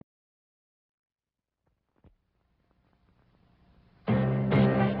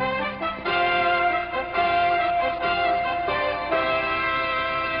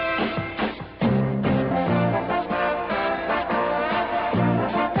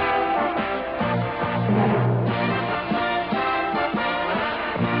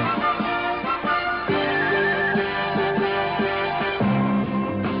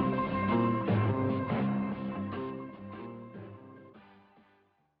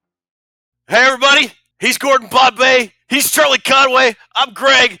Hey, everybody. He's Gordon Bombay. He's Charlie Conway. I'm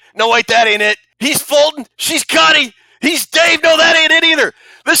Greg. No, wait, that ain't it. He's Fulton. She's Connie. He's Dave. No, that ain't it either.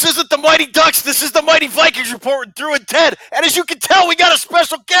 This isn't the Mighty Ducks. This is the Mighty Vikings report with Drew and Ted. And as you can tell, we got a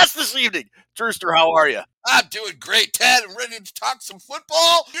special guest this evening. Drewster, how are you? I'm doing great, Ted. I'm ready to talk some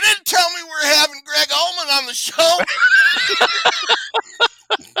football. You didn't tell me we're having Greg Allman on the show.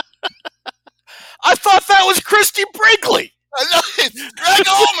 I thought that was Christy Brinkley. I know it's Greg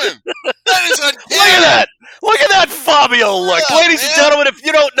Allman. That is uncanny. Look at that. Look at that Fabio look. Yeah, Ladies man. and gentlemen, if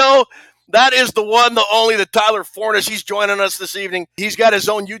you don't know, that is the one, the only, the Tyler Fornes. He's joining us this evening. He's got his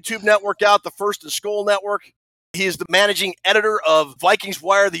own YouTube network out, the First and Skol Network. He is the managing editor of Vikings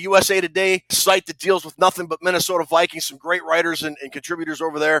Wire, the USA Today site that deals with nothing but Minnesota Vikings. Some great writers and contributors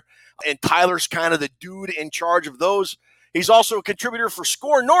over there. And Tyler's kind of the dude in charge of those. He's also a contributor for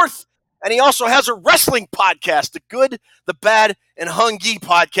Score North. And he also has a wrestling podcast, the Good, the Bad, and Hungy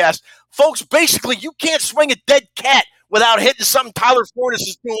podcast. Folks, basically, you can't swing a dead cat without hitting something Tyler Fornes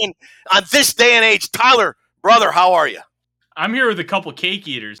is doing on this day and age. Tyler, brother, how are you? I'm here with a couple cake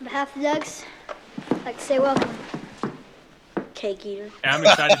eaters. On behalf of the Ducks, I'd like to say welcome, cake eater. And I'm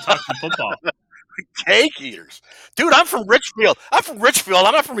excited to talk some football. Cake eaters. Dude, I'm from Richfield. I'm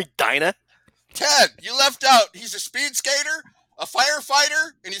not from Edina. Ted, you left out. He's a speed skater, a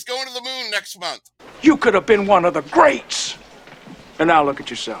firefighter, and he's going to the moon next month. You could have been one of the greats. And now look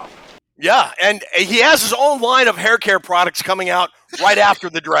at yourself. Yeah, and he has his own line of hair care products coming out right after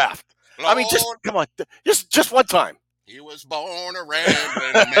the draft. I mean, just come on, just one time. He was born a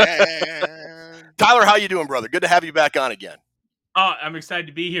rambling man. Tyler, how you doing, brother? Good to have you back on again. Oh, I'm excited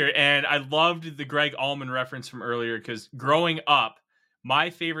to be here, and I loved the Greg Allman reference from earlier because growing up,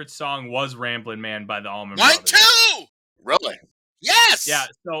 my favorite song was "Ramblin' Man" by the Allman Mine Brothers. too. Really? Yes. Yeah,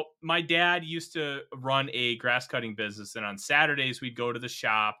 so my dad used to run a grass cutting business, and on Saturdays we'd go to the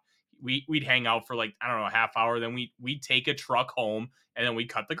shop. We'd hang out for like, I don't know, a half hour. Then we'd take a truck home, and then we'd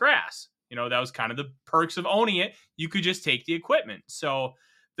cut the grass. You know, that was kind of the perks of owning it. You could just take the equipment. So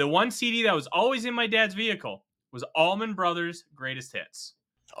the one CD that was always in my dad's vehicle was Allman Brothers' Greatest Hits.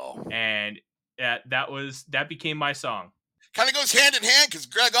 Oh. And that became my song. Kind of goes hand in hand because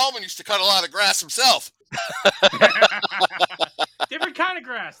Greg Allman used to cut a lot of grass himself. Different kind of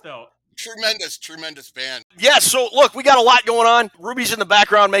grass, though. Tremendous band. Yeah, so look, we got a lot going on. Ruby's in the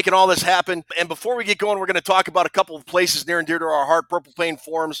background making all this happen. And before we get going, we're going to talk about a couple of places near and dear to our heart, Purple Pain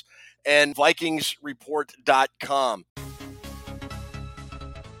Forums and VikingsReport.com.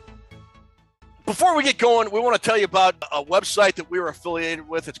 Before we get going, we want to tell you about a website that we are affiliated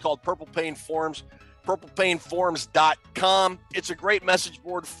with. It's called Purple Pain Forums, purplepainforums.com. It's a great message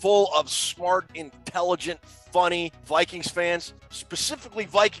board full of smart, intelligent, funny Vikings fans, specifically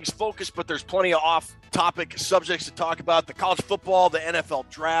Vikings focused, but there's plenty of off-topic subjects to talk about, the college football, the NFL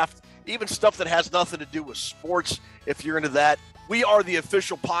draft, even stuff that has nothing to do with sports, if you're into that. We are the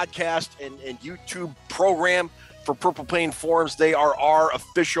official podcast and YouTube program for Purple Pain Forums. They are our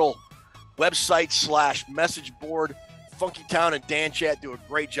official website / message board. Funky Town and Dan Chat do a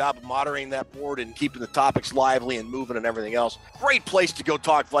great job of moderating that board and keeping the topics lively and moving and everything else. Great place to go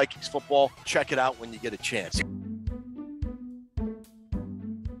talk Vikings football. Check it out when you get a chance.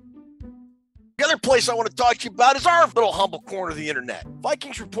 The other place I want to talk to you about is our little humble corner of the internet,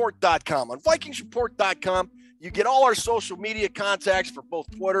 VikingsReport.com. On VikingsReport.com, you get all our social media contacts for both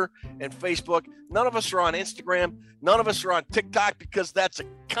Twitter and Facebook. None of us are on Instagram. None of us are on TikTok because that's a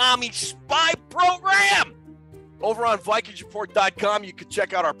commie spy program. Over on VikingsReport.com, you can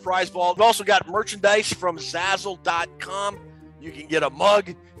check out our prize vault. We've also got merchandise from Zazzle.com. You can get a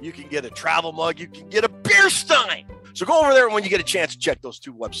mug. You can get a travel mug. You can get a beer stein. So go over there when you get a chance to check those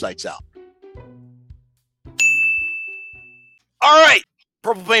two websites out. All right.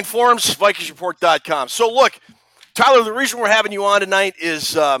 Purple Pain Forums, VikingsReport.com. So look, Tyler, the reason we're having you on tonight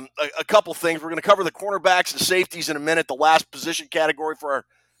is a couple things. We're going to cover the cornerbacks and safeties in a minute, the last position category for our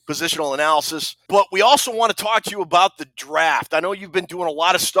positional analysis. But we also want to talk to you about the draft. I know you've been doing a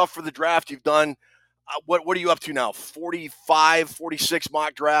lot of stuff for the draft. You've done, what are you up to now? 45, 46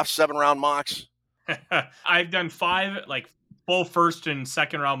 mock drafts, 7-round mocks? I've done 5, like, full first and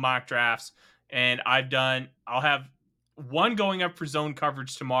second round mock drafts. And I'll have one going up for zone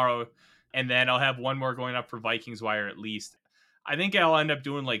coverage tomorrow. And then I'll have one more going up for Vikings Wire at least. I think I'll end up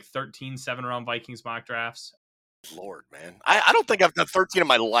doing like 13 7-round Vikings mock drafts. Lord, man. I don't think I've done 13 in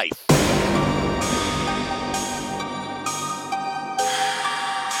my life.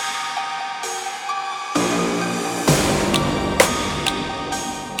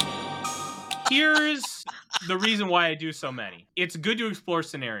 Here's the reason why I do so many. It's good to explore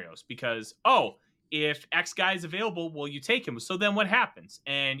scenarios because, if X guy is available, well, you take him. So then what happens?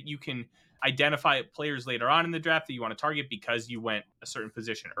 And you can identify players later on in the draft that you want to target because you went a certain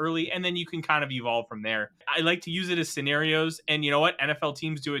position early, and then you can kind of evolve from there. I like to use it as scenarios, and you know what? NFL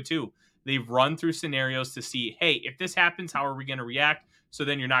teams do it too. They've run through scenarios to see, hey, if this happens, how are we going to react? So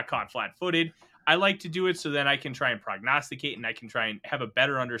then you're not caught flat-footed. I like to do it so then I can try and prognosticate, and I can try and have a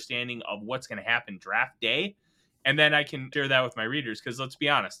better understanding of what's going to happen draft day. And then I can share that with my readers, because let's be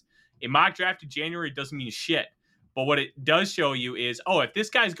honest, a mock draft in January doesn't mean shit. But what it does show you is, oh, if this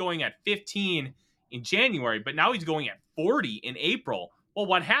guy's going at 15 in January, but now he's going at 40 in April, well,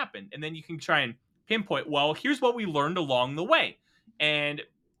 what happened? And then you can try and pinpoint, well, here's what we learned along the way. And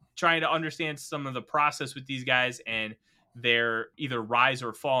trying to understand some of the process with these guys and their either rise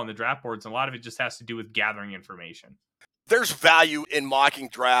or fall on the draft boards. And a lot of it just has to do with gathering information. There's value in mocking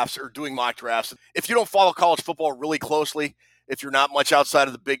drafts or doing mock drafts. If you don't follow college football really closely, if you're not much outside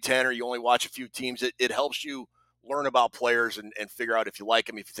of the Big Ten or you only watch a few teams, it helps you learn about players and figure out if you like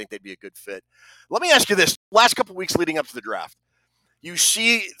them, if you think they'd be a good fit. Let me ask you this. Last couple of weeks leading up to the draft, you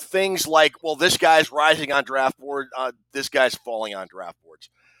see things like, well, this guy's rising on draft board, this guy's falling on draft boards.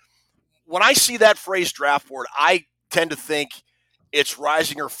 When I see that phrase draft board, I tend to think it's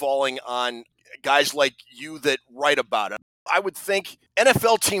rising or falling on guys like you that write about it. I would think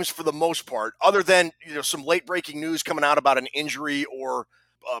NFL teams, for the most part, other than some late breaking news coming out about an injury or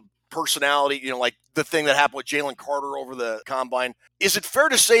personality, like the thing that happened with Jalen Carter over the combine, is it fair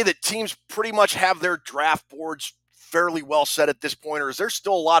to say that teams pretty much have their draft boards fairly well set at this point, or is there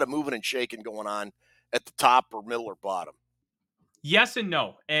still a lot of moving and shaking going on at the top or middle or bottom? Yes and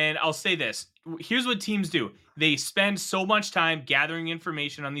no. And I'll say this. Here's what teams do. They spend so much time gathering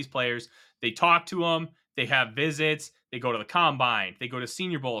information on these players. They talk to them. They have visits. They go to the combine. They go to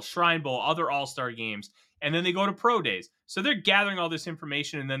Senior Bowl, Shrine Bowl, other all-star games. And then they go to pro days. So they're gathering all this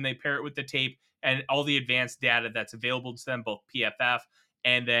information, and then they pair it with the tape and all the advanced data that's available to them, both PFF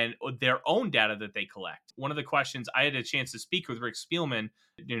and then their own data that they collect. One of the questions, I had a chance to speak with Rick Spielman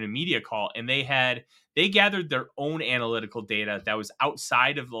in a media call, and they gathered their own analytical data that was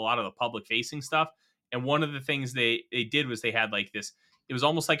outside of a lot of the public facing stuff. And one of the things they did was they had like this, it was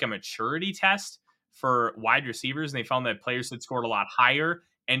almost like a maturity test for wide receivers. And they found that players that scored a lot higher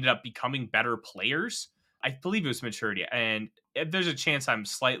ended up becoming better players. I believe it was maturity. And there's a chance I'm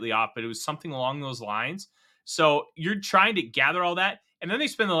slightly off, but it was something along those lines. So you're trying to gather all that. And then they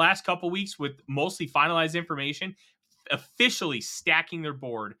spend the last couple weeks with mostly finalized information, officially stacking their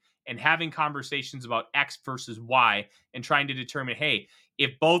board and having conversations about X versus Y and trying to determine, hey,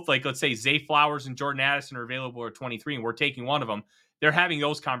 if both, like, let's say Zay Flowers and Jordan Addison are available at 23 and we're taking one of them, they're having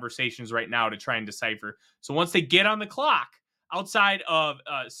those conversations right now to try and decipher. So once they get on the clock, outside of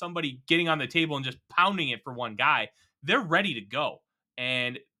somebody getting on the table and just pounding it for one guy, they're ready to go.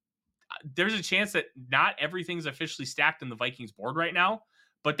 And there's a chance that not everything's officially stacked in the Vikings board right now,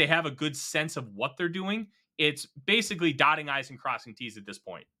 but they have a good sense of what they're doing. It's basically dotting I's and crossing T's at this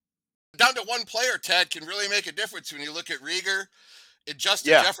point. Down to one player, Ted, can really make a difference when you look at Rieger and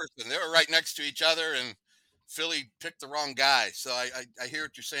Justin Jefferson. They were right next to each other, and Philly picked the wrong guy. So I hear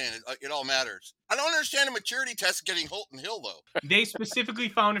what you're saying. It all matters. I don't understand a maturity test getting Holton Hill, though. They specifically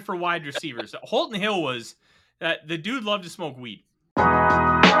found it for wide receivers. Holton Hill was the dude loved to smoke weed.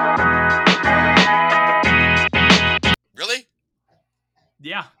 Really?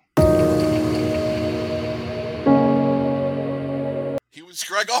 Yeah. He was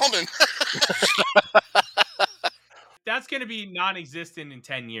Greg Allman. That's going to be non-existent in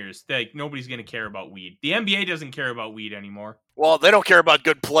 10 years. Like, nobody's going to care about weed. The NBA doesn't care about weed anymore. Well, they don't care about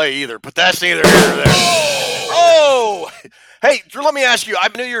good play either, but that's neither here nor there. Oh! Hey, Drew, let me ask you. I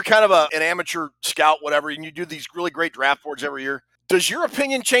knew you're kind of an amateur scout, whatever, and you do these really great draft boards every year. Does your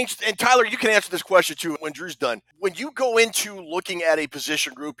opinion change? And Tyler, you can answer this question too when Drew's done. When you go into looking at a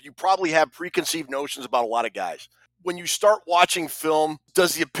position group, you probably have preconceived notions about a lot of guys. When you start watching film,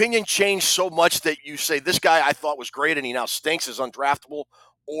 does the opinion change so much that you say, this guy I thought was great and he now stinks, is undraftable,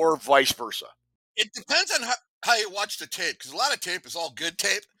 or vice versa? It depends on how you watch the tape, because a lot of tape is all good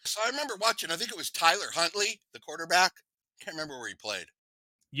tape. So I remember watching, I think it was Tyler Huntley, the quarterback. Can't remember where he played.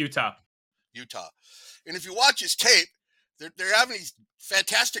 Utah. And if you watch his tape, they're having these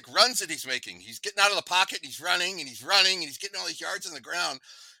fantastic runs that he's making. He's getting out of the pocket, and he's running, and he's running, and he's getting all these yards on the ground.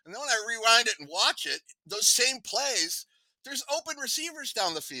 And then when I rewind it and watch it, those same plays, there's open receivers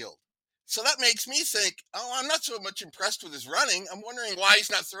down the field. So that makes me think, oh, I'm not so much impressed with his running. I'm wondering why he's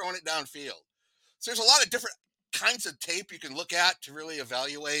not throwing it downfield. So there's a lot of different kinds of tape you can look at to really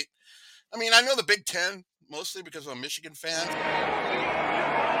evaluate. I mean, I know the Big Ten, mostly because I'm a Michigan fan.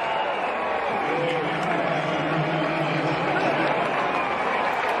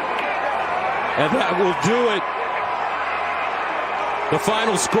 And that will do it. The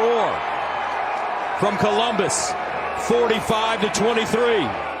final score, from Columbus, 45-23.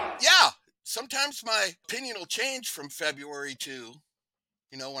 Yeah, sometimes my opinion will change from February to,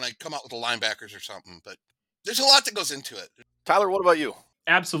 when I come out with the linebackers or something. But there's a lot that goes into it. Tyler, what about you?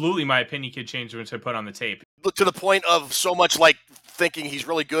 Absolutely, my opinion could change once I put on the tape. To the point of so much like thinking he's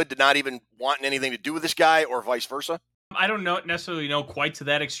really good to not even wanting anything to do with this guy, or vice versa? I don't necessarily know quite to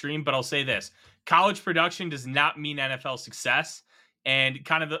that extreme, but I'll say this: college production does not mean NFL success. And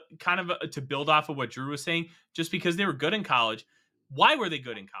kind of to build off of what Drew was saying, just because they were good in college, why were they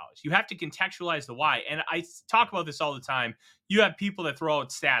good in college? You have to contextualize the why. And I talk about this all the time. You have people that throw out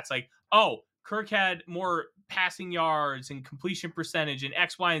stats like, oh, Kirk had more passing yards and completion percentage and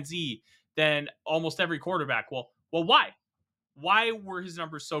X, Y, and Z than almost every quarterback. Well, why? Why were his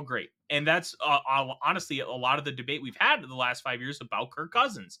numbers so great? And that's honestly a lot of the debate we've had in the last 5 years about Kirk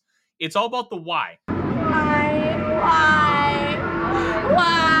Cousins. It's all about the why. Why?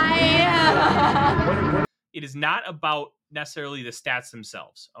 It is not about necessarily the stats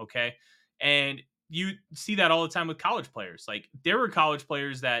themselves, okay? And you see that all the time with college players. Like, there were college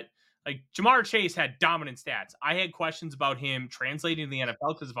players that, like, Jamar Chase had dominant stats. I had questions about him translating to the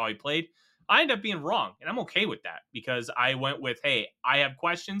NFL because of how he played. I ended up being wrong, and I'm okay with that because I went with, hey, I have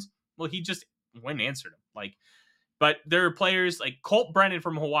questions. Well, he just went and answered them. Like, but there are players like Colt Brennan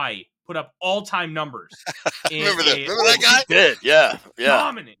from Hawaii put up all-time numbers. Remember that guy? He did, yeah.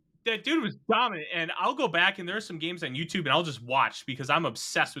 Dominant. That dude was dominant. And I'll go back, and there are some games on YouTube, and I'll just watch because I'm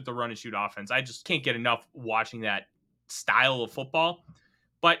obsessed with the run and shoot offense. I just can't get enough watching that style of football.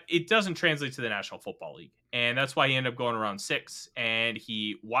 But it doesn't translate to the National Football League. And that's why he ended up going around 6. And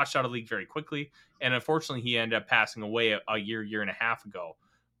he washed out of the league very quickly. And unfortunately, he ended up passing away a year and a half ago.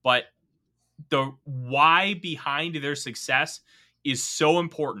 But the why behind their success is so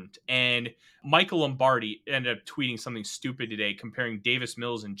important. And Michael Lombardi ended up tweeting something stupid today comparing Davis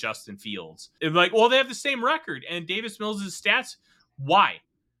Mills and Justin Fields. It's like, well, they have the same record. And Davis Mills' stats, why?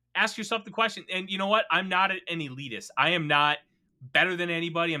 Ask yourself the question. And you know what? I'm not an elitist. I am not better than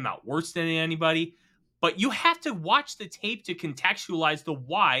anybody. I'm not worse than anybody. But you have to watch the tape to contextualize the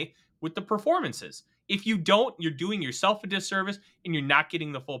why with the performances. If you don't, you're doing yourself a disservice and you're not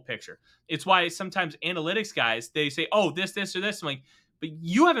getting the full picture. It's why sometimes analytics guys, they say, oh, this, or this. I'm like, but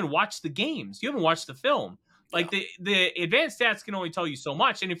you haven't watched the games. You haven't watched the film. Like, the advanced stats can only tell you so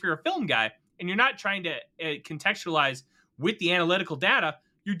much. And if you're a film guy and you're not trying to contextualize with the analytical data,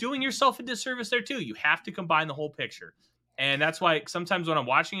 you're doing yourself a disservice there too. You have to combine the whole picture. And that's why sometimes when I'm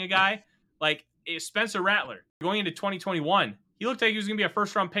watching a guy, like Spencer Rattler, going into 2021, he looked like he was going to be a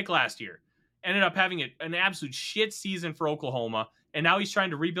first-round pick last year. Ended up having an absolute shit season for Oklahoma, and now he's trying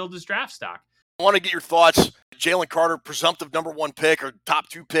to rebuild his draft stock. I want to get your thoughts. Jalen Carter, presumptive number 1 pick or top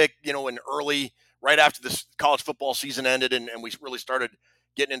 2 pick, in early, right after this college football season ended and we really started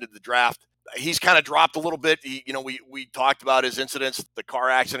getting into the draft. He's kind of dropped a little bit. We talked about his incidents, the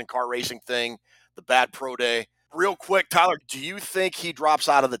car accident, car racing thing, the bad pro day. Real quick, Tyler, do you think he drops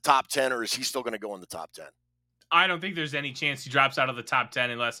out of the top 10 or is he still going to go in the top 10? I don't think there's any chance he drops out of the top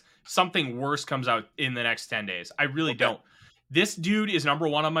 10 unless something worse comes out in the next 10 days. I really don't. This dude is number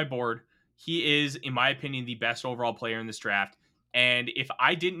 1 on my board. He is, in my opinion, the best overall player in this draft. And if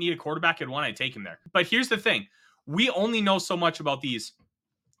I didn't need a quarterback at 1, I'd take him there. But here's the thing. We only know so much about these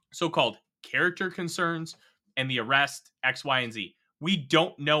so-called character concerns and the arrest, X, Y, and Z. We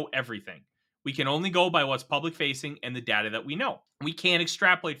don't know everything. We can only go by what's public facing and the data that we know. We can't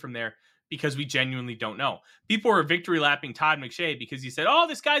extrapolate from there because we genuinely don't know. People were victory lapping Todd McShay because he said, oh,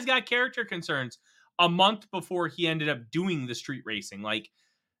 this guy's got character concerns a month before he ended up doing the street racing. Like,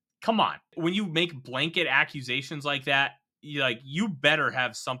 come on. When you make blanket accusations like that, you better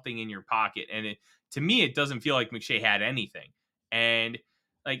have something in your pocket. And to me, it doesn't feel like McShay had anything. And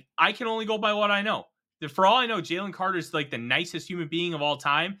like, I can only go by what I know. For all I know, Jalen Carter is like the nicest human being of all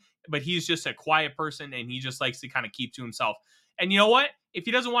time, but he's just a quiet person and he just likes to kind of keep to himself. And you know what? If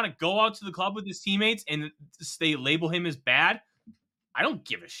he doesn't want to go out to the club with his teammates and they label him as bad, I don't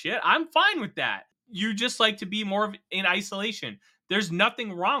give a shit. I'm fine with that. You just like to be more in isolation. There's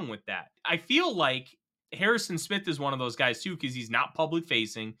nothing wrong with that. I feel like Harrison Smith is one of those guys too, because he's not public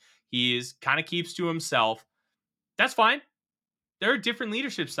facing. He is kind of keeps to himself. That's fine. There are different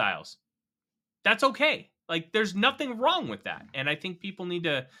leadership styles. That's okay. Like, there's nothing wrong with that. And I think people need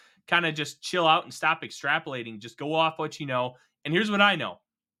to kind of just chill out and stop extrapolating. Just go off what you know. And here's what I know.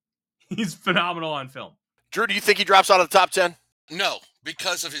 He's phenomenal on film. Drew, do you think he drops out of the top 10? No,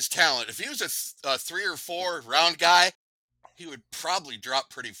 because of his talent. If he was a 3 or 4 round guy, he would probably drop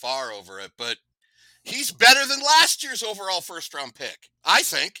pretty far over it. But he's better than last year's overall first-round pick, I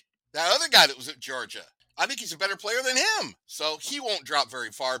think. That other guy that was at Georgia. I think he's a better player than him. So he won't drop very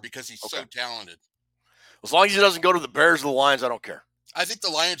far because he's so talented. As long as he doesn't go to the Bears or the Lions, I don't care. I think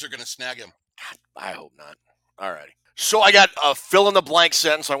the Lions are going to snag him. God, I hope not. All righty. So I got a fill-in-the-blank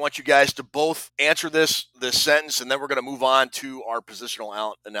sentence. I want you guys to both answer this sentence, and then we're going to move on to our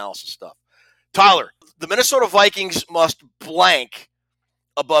positional analysis stuff. Tyler, the Minnesota Vikings must blank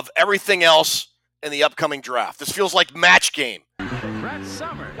above everything else in the upcoming draft. This feels like match game. Brett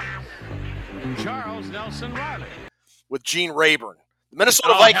Summers, Charles Nelson Riley. With Gene Rayburn. The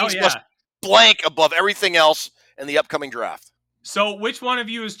Minnesota Vikings must blank above everything else in the upcoming draft. So which one of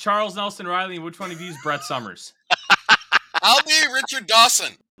you is Charles Nelson Riley and which one of you is Brett Summers? I'll be Richard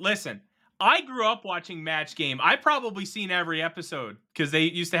Dawson. Listen, I grew up watching Match Game. I've probably seen every episode because they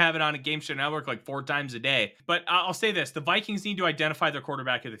used to have it on a Game Show Network like 4 times a day. But I'll say this. The Vikings need to identify their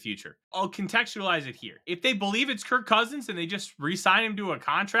quarterback of the future. I'll contextualize it here. If they believe it's Kirk Cousins and they just re-sign him to a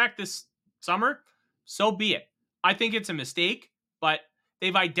contract this summer, so be it. I think it's a mistake, but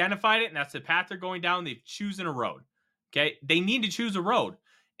they've identified it, and that's the path they're going down. They've chosen a road. Okay? They need to choose a road.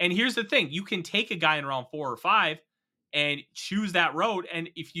 And here's the thing. You can take a guy in round 4 or 5 and choose that road. And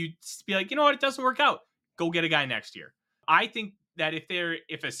if you be like, you know what, it doesn't work out, go get a guy next year. I think that if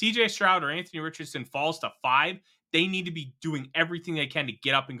a CJ Stroud or Anthony Richardson falls to 5, they need to be doing everything they can to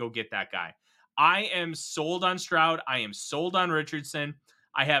get up and go get that guy. I am sold on Stroud. I am sold on Richardson.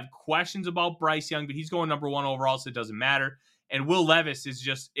 I have questions about Bryce Young, but he's going number 1 overall, so it doesn't matter. And Will Levis is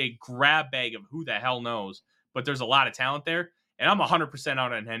just a grab bag of who the hell knows. But there's a lot of talent there. And I'm 100%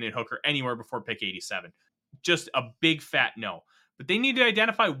 out on Hendon Hooker anywhere before pick 87. Just a big fat no. But they need to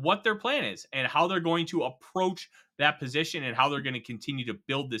identify what their plan is and how they're going to approach that position and how they're going to continue to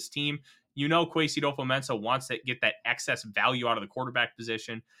build this team. You know, Kwesi Adofo-Mensah wants to get that excess value out of the quarterback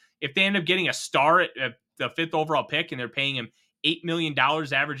position. If they end up getting a star at the 5th overall pick and they're paying him $8 million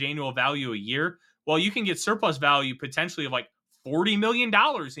average annual value a year, well, you can get surplus value potentially of like $40 million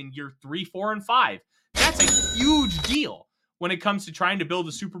in year 3, 4, and 5. That's a huge deal when it comes to trying to build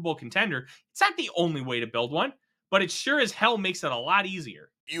a Super Bowl contender. It's not the only way to build one, but it sure as hell makes it a lot easier.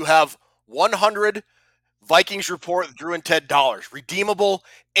 You have 100 Vikings Report with Drew and Ted dollars, redeemable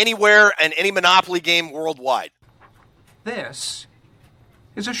anywhere and any Monopoly game worldwide. This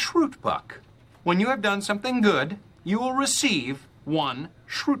is a Schrute buck. When you have done something good, you will receive 1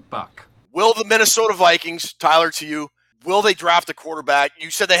 Schrute buck. Will the Minnesota Vikings, Tyler, to you, will they draft a quarterback?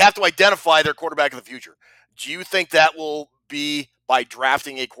 You said they have to identify their quarterback of the future. Do you think that will be by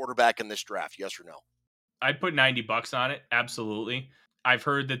drafting a quarterback in this draft? Yes or no? I'd put $90 on it. Absolutely. I've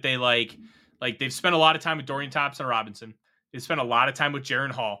heard that they like they've spent a lot of time with Dorian Thompson-Robinson. They've spent a lot of time with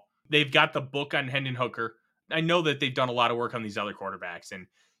Jaron Hall. They've got the book on Hendon Hooker. I know that they've done a lot of work on these other quarterbacks. And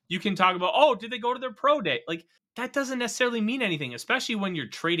you can talk about, oh, did they go to their pro day? Like, that doesn't necessarily mean anything, especially when you're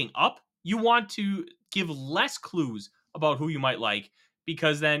trading up. You want to give less clues about who you might like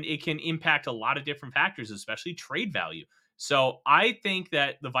because then it can impact a lot of different factors, especially trade value. So I think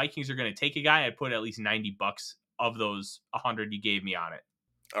that the Vikings are going to take a guy. I'd put at least $90 of those 100 you gave me on it.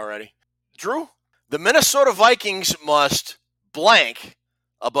 Alrighty. Drew, the Minnesota Vikings must blank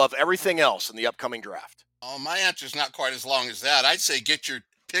above everything else in the upcoming draft. Oh, my answer's not quite as long as that. I'd say get your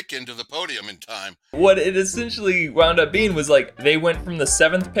pick into the podium in time. What it essentially wound up being was like they went from the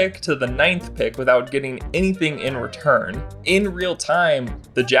 7th pick to the 9th pick without getting anything in return. In real time,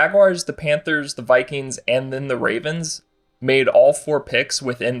 the Jaguars, the Panthers, the Vikings, and then the Ravens made all 4 picks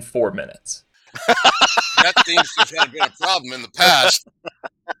within 4 minutes. That seems to have been a problem in the past.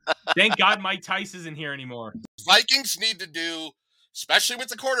 Thank God Mike Tice isn't here anymore. Vikings need to do, especially with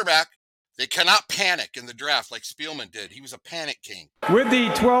the quarterback, they cannot panic in the draft like Spielman did. He was a panic king. With the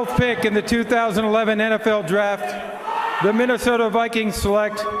 12th pick in the 2011 NFL Draft, the Minnesota Vikings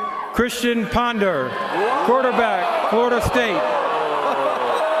select Christian Ponder, quarterback, Florida State.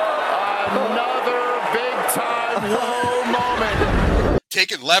 Another big-time low moment.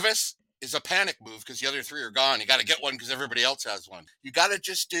 Taking Levis is a panic move because the other 3 are gone. You got to get one because everybody else has one. You got to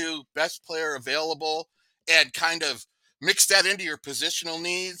just do best player available and kind of mix that into your positional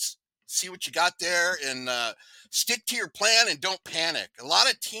needs. See what you got there and stick to your plan and don't panic. A lot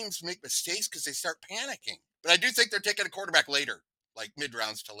of teams make mistakes because they start panicking. But I do think they're taking a quarterback later, like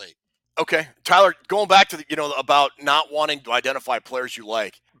mid-rounds to late. Okay. Tyler, going back to about not wanting to identify players you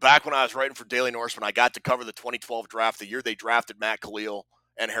like. Back when I was writing for Daily Norseman, I got to cover the 2012 draft, the year they drafted Matt Khalil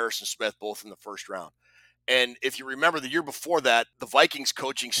and Harrison Smith, both in the first round. And if you remember, the year before that, the Vikings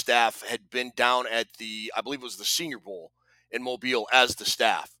coaching staff had been down at I believe it was the Senior Bowl in Mobile as the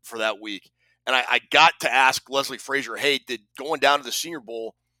staff for that week. And I got to ask Leslie Frazier, hey, did going down to the Senior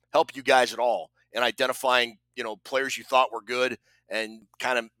Bowl help you guys at all in identifying, players you thought were good and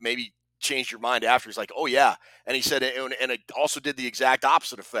kind of maybe changed your mind after. He's like, oh, yeah. And he said, and it also did the exact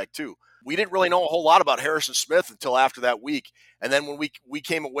opposite effect, too. We didn't really know a whole lot about Harrison Smith until after that week. And then when we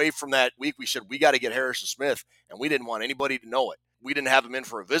came away from that week, we said, we got to get Harrison Smith, and we didn't want anybody to know it. We didn't have him in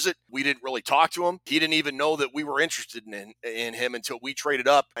for a visit. We didn't really talk to him. He didn't even know that we were interested in him until we traded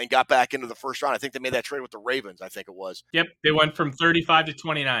up and got back into the first round. I think they made that trade with the Ravens, I think it was. Yep, they went from 35 to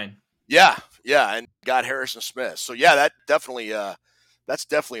 29. Yeah, and got Harrison Smith. So, yeah, that's definitely a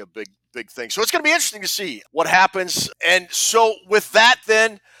big thing. So it's going to be interesting to see what happens. And so with that,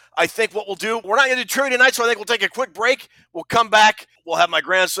 then, I think what we'll do, we're not going to do trivia tonight, so I think we'll take a quick break. We'll come back. We'll have my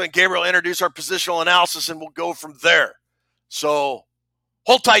grandson Gabriel introduce our positional analysis, and we'll go from there. So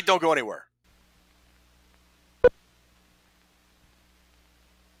hold tight. Don't go anywhere.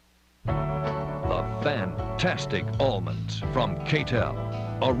 The fantastic almonds from K-Tel.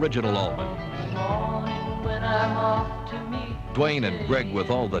 Original almond. Dwayne and Greg with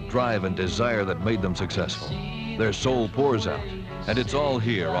all the drive and desire that made them successful. Their soul pours out, and it's all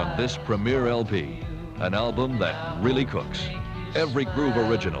here on this premiere LP, an album that really cooks. Every groove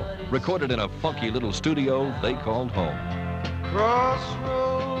original, recorded in a funky little studio they called home.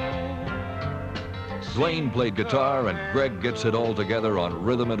 Dwayne played guitar and Greg gets it all together on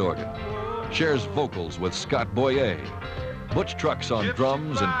rhythm and organ. Shares vocals with Scott Boyer. Butch Trucks on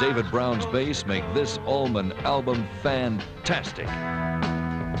drums and David Brown's bass make this Allman album fantastic.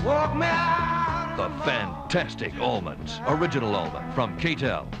 The fantastic Almonds, original Allman from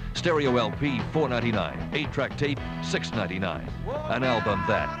K-Tel. Stereo LP $4.99, 8-track tape $6.99. An album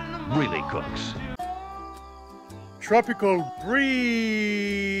that really cooks. Tropical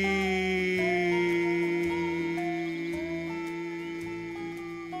breeze.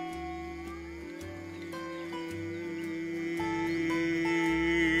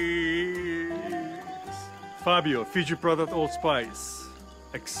 Fabio, feature product Old Spice.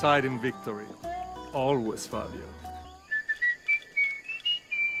 Exciting victory. Always Fabio.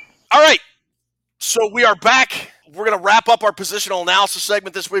 All right. So we are back. We're going to wrap up our positional analysis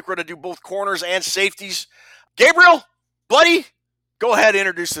segment this week. We're going to do both corners and safeties. Gabriel, buddy, go ahead and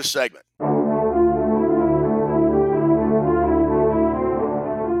introduce this segment.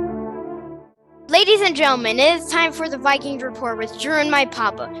 Ladies and gentlemen, it is time for the Vikings Report with Drew and my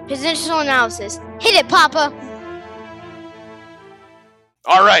papa. Positional analysis. Hit it, papa!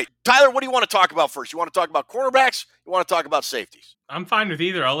 All right. Tyler, what do you want to talk about first? You want to talk about cornerbacks? You want to talk about safeties? I'm fine with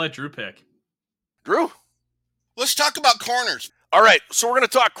either. I'll let Drew pick. Drew? Let's talk about corners. All right, so we're going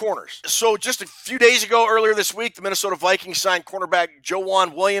to talk corners. So just a few days ago, earlier this week, the Minnesota Vikings signed cornerback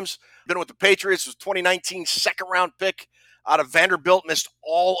Joejuan Williams. Been with the Patriots, was 2019 second-round pick out of Vanderbilt, missed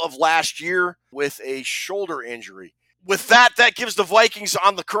all of last year with a shoulder injury. With that gives the Vikings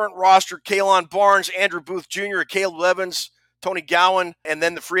on the current roster Kalen Barnes, Andrew Booth Jr., Caleb Evans, Tony Gowan, and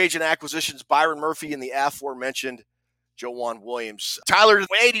then the free agent acquisitions Byron Murphy and the aforementioned Joejuan Williams. Tyler,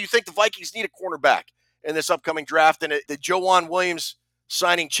 do you think the Vikings need a cornerback in this upcoming draft? And did Joejuan Williams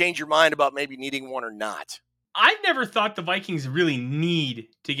signing change your mind about maybe needing one or not? I've never thought the Vikings really need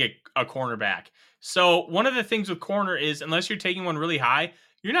to get a cornerback. So one of the things with corner is unless you're taking one really high,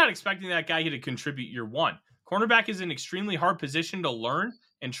 you're not expecting that guy to contribute year one. Cornerback is an extremely hard position to learn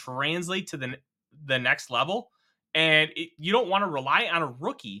and translate to the next level. And you don't want to rely on a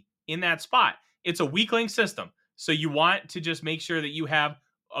rookie in that spot. It's a weak link system. So you want to just make sure that you have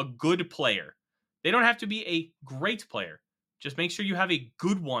a good player. They don't have to be a great player. Just make sure you have a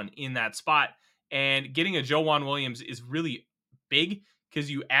good one in that spot. And getting a Joejuan Williams is really big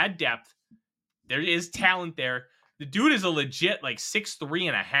because you add depth. There is talent there. The dude is a legit like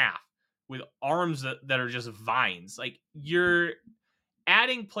 6'3.5" with arms that are just vines. Like you're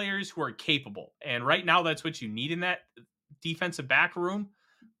adding players who are capable. And right now that's what you need in that defensive back room.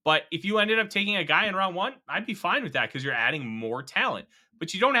 But if you ended up taking a guy in round one, I'd be fine with that because you're adding more talent.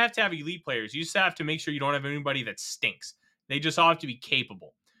 But you don't have to have elite players. You just have to make sure you don't have anybody that stinks. They just all have to be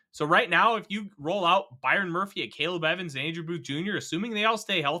capable. So right now, if you roll out Byron Murphy, Caleb Evans, and Andrew Booth Jr., assuming they all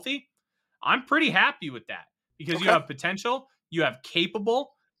stay healthy, I'm pretty happy with that because you have potential, you have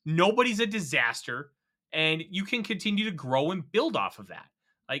capable, nobody's a disaster, and you can continue to grow and build off of that.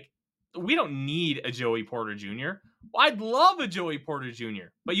 Like, we don't need a Joey Porter Jr. Well, I'd love a Joey Porter Jr.,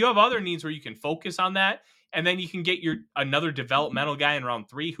 but you have other needs where you can focus on that, and then you can get another developmental guy in round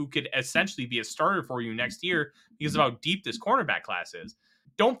 3 who could essentially be a starter for you next year because of how deep this cornerback class is.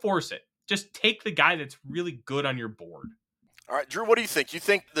 Don't force it. Just take the guy that's really good on your board. All right, Drew, what do you think? You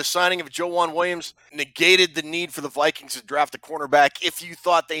think the signing of Joejuan Williams negated the need for the Vikings to draft a cornerback if you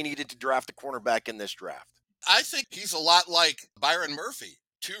thought they needed to draft a cornerback in this draft? I think he's a lot like Byron Murphy.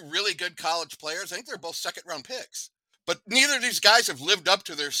 Two really good college players. I think they're both second-round picks. but neither of these guys have lived up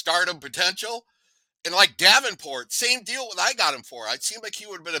to their stardom potential. And like Davenport, same deal what I got him for. It seemed like he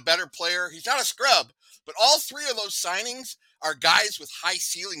would have been a better player. He's not a scrub, but all three of those signings are guys with high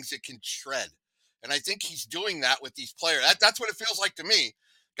ceilings that can shred. And I think he's doing that with these players. That's what it feels like to me.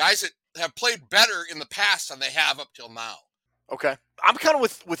 Guys that have played better in the past than they have up till now. Okay. I'm kind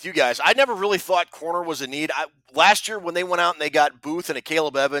of with you guys. I never really thought corner was a need. Last year when they went out and they got Booth and a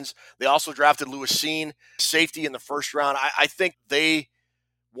Caleb Evans, they also drafted Lewis Seen, safety in the first round. I think they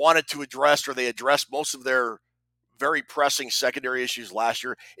wanted to address, or they addressed most of their very pressing secondary issues last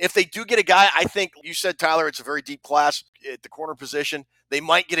year. If they do get a guy, I think you said, Tyler, it's a very deep class at the corner position. They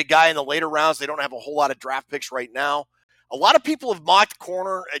might get a guy in the later rounds. They don't have a whole lot of draft picks right now. A lot of people have mocked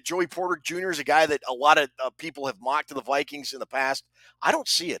corner. Joey Porter Jr. is a guy that a lot of people have mocked to the Vikings in the past. I don't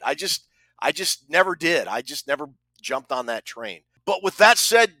see it. I just never did. I just never jumped on that train. But with that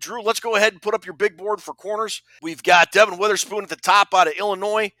said, Drew, let's go ahead and put up your big board for corners. We've got Devin Witherspoon at the top out of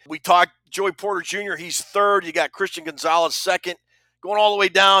Illinois. We talked Joey Porter Jr., he's third. You got Christian Gonzalez second. Going all the way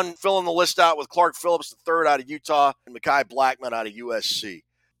down, filling the list out with Clark Phillips, the third out of Utah, and Mekhi Blackman out of USC.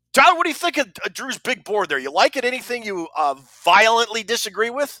 Tyler, what do you think of Drew's big board there? You like it? Anything you violently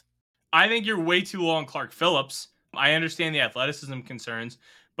disagree with? I think you're way too low on Clark Phillips. I understand the athleticism concerns,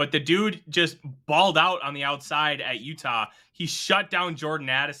 but the dude just balled out on the outside at Utah. He shut down Jordan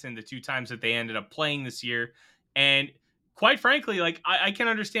Addison the 2 times that they ended up playing this year. And quite frankly, like I can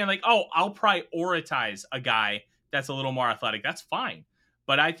understand, like, oh, I'll prioritize a guy that's a little more athletic. That's fine.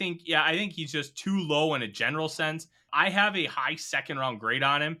 But I think he's just too low in a general sense. I have a high second round grade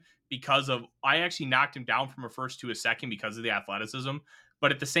on him because I actually knocked him down from a first to a second because of the athleticism.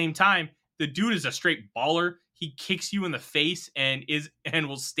 But at the same time, the dude is a straight baller. He kicks you in the face and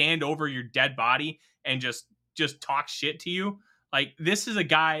will stand over your dead body and just talk shit to you. Like, this is a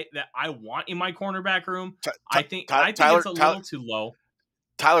guy that I want in my cornerback room. I think it's a little too low.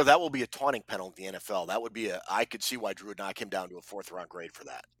 Tyler, that will be a taunting penalty in the NFL. That would be I could see why Drew would knock him down to a 4th round grade for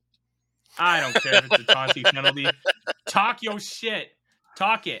that. I don't care if it's a taunting penalty. Talk your shit.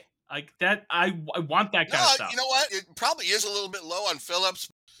 Talk it. Like that. I want that kind of stuff. You know what? It probably is a little bit low on Phillips.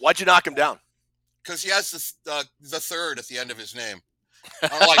 Why'd you knock him down? Because he has the third at the end of his name. I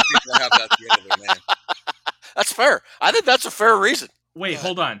don't like people that have that at the end of their name. That's fair. I think that's a fair reason. Wait,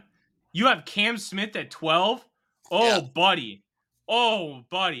 hold on. You have Cam Smith at 12? Oh, yeah. Buddy. Oh,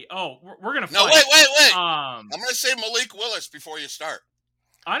 buddy. Oh, we're going to fight. No, wait. I'm going to say Malik Willis before you start.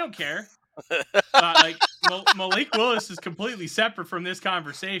 I don't care. Malik Willis is completely separate from this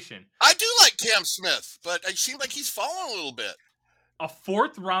conversation. I do like Cam Smith, but it seems like he's fallen a little bit. A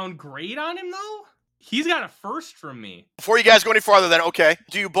 4th round grade on him, though? He's got a first from me. Before you guys go any farther, then, okay.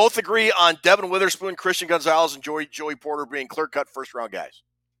 Do you both agree on Devin Witherspoon, Christian Gonzalez, and Joey Porter being clear-cut first-round guys?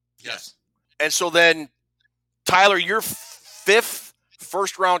 Yes. And so then, Tyler, your 5th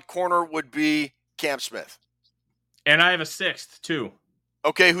first-round corner would be Cam Smith. And I have a 6th, too.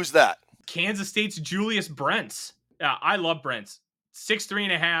 Okay, who's that? Kansas State's Julius Brents. Yeah, I love Brents.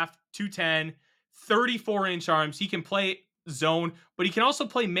 6'3.5", 210, 34-inch arms. He can play zone, but he can also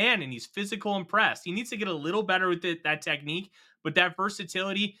play man, and he's physical and pressed. He needs to get a little better with that technique, but that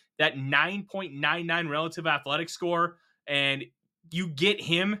versatility, that 9.99 relative athletic score, and you get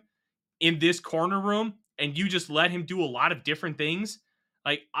him in this corner room, and you just let him do a lot of different things.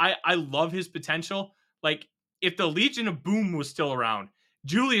 Like, I love his potential. Like, if the Legion of Boom was still around,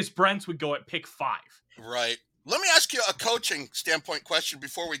 Julius Brents would go at pick 5. Right. Let me ask you a coaching standpoint question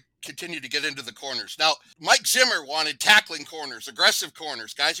before we continue to get into the corners. Now, Mike Zimmer wanted tackling corners, aggressive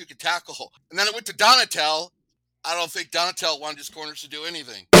corners, guys who could tackle. And then it went to Donatel. I don't think Donatel wanted his corners to do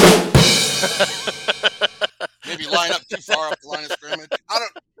anything. Maybe line up too far up the line of scrimmage.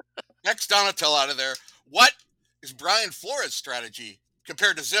 Next Donatel out of there. What is Brian Flores' strategy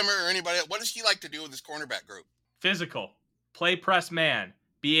compared to Zimmer or anybody else? What does he like to do with his cornerback group? Physical. Play press man.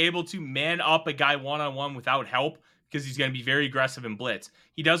 Be able to man up a guy one-on-one without help because he's going to be very aggressive in blitz.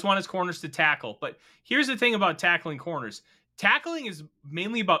 He does want his corners to tackle, but here's the thing about tackling corners. Tackling is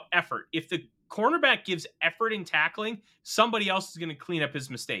mainly about effort. If the cornerback gives effort in tackling, somebody else is going to clean up his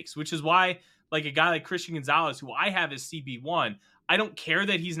mistakes, which is why, like, a guy like Christian Gonzalez, who I have as CB1, I don't care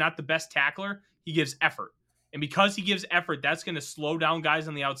that he's not the best tackler. He gives effort. And because he gives effort, that's going to slow down guys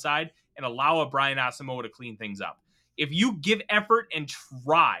on the outside and allow a Brian Asamoah to clean things up. If you give effort and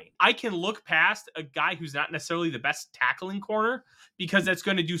try, I can look past a guy who's not necessarily the best tackling corner because that's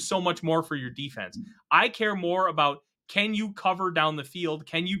going to do so much more for your defense. I care more about, can you cover down the field?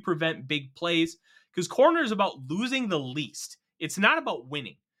 Can you prevent big plays? Because corner is about losing the least. It's not about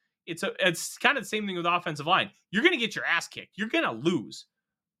winning. It's kind of the same thing with offensive line. You're going to get your ass kicked. You're going to lose.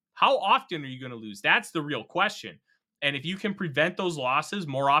 How often are you going to lose? That's the real question. And if you can prevent those losses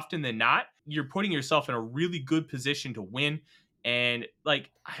more often than not, you're putting yourself in a really good position to win. And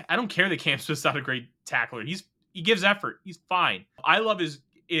like, I don't care that Cam Smith's not a great tackler. He gives effort. He's fine. I love his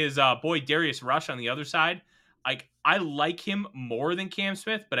boy Darius Rush on the other side. Like, I like him more than Cam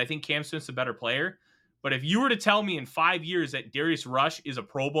Smith, but I think Cam Smith's a better player. But if you were to tell me in 5 years that Darius Rush is a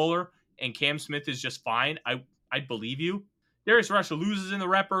Pro Bowler and Cam Smith is just fine, I'd believe you. Darius Rush loses in the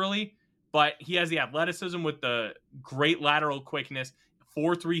rep early, but he has the athleticism with the great lateral quickness,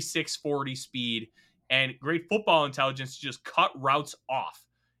 4.3, 6.40 speed, and great football intelligence to just cut routes off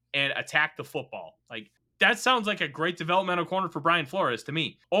and attack the football. Like, that sounds like a great developmental corner for Brian Flores to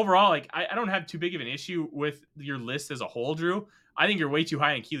me. Overall, like, I don't have too big of an issue with your list as a whole, Drew. I think you're way too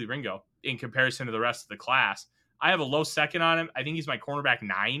high on Kelee Ringo in comparison to the rest of the class. I have a low second on him. I think he's my cornerback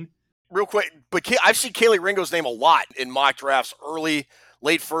 9. Real quick, but I've seen Kelee Ringo's name a lot in mock drafts,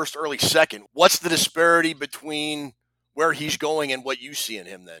 late first, early second. What's the disparity between where he's going and what you see in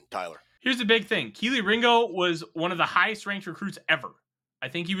him then, Tyler? Here's the big thing. Kelee Ringo was one of the highest ranked recruits ever. I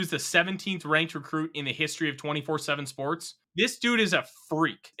think he was the 17th ranked recruit in the history of 24/7 sports. This dude is a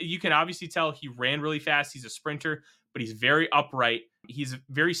freak. You can obviously tell he ran really fast. He's a sprinter, but he's very upright. He's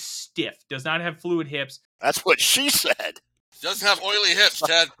very stiff, does not have fluid hips. That's what she said. Doesn't have oily hips,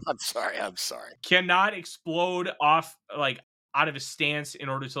 Ted. I'm sorry. Cannot explode off, like, out of his stance in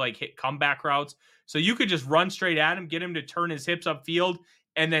order to, like, hit comeback routes. So you could just run straight at him, get him to turn his hips upfield,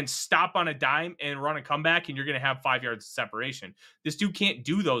 and then stop on a dime and run a comeback, and you're going to have 5 yards of separation. This dude can't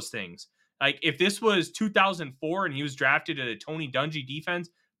do those things. Like, if this was 2004 and he was drafted at a Tony Dungy defense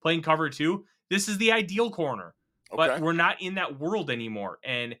playing cover 2, this is the ideal corner. Okay. But we're not in that world anymore.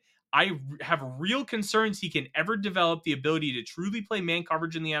 And I have real concerns he can ever develop the ability to truly play man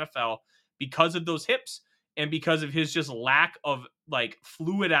coverage in the NFL because of those hips and because of his just lack of, like,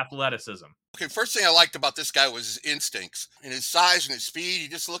 fluid athleticism. Okay, first thing I liked about this guy was his instincts and his size and his speed. He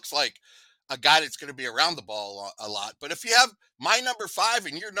just looks like a guy that's going to be around the ball a lot. But if you have my number 5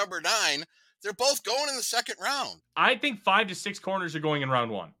 and your number 9, they're both going in the second round. I think 5 to 6 corners are going in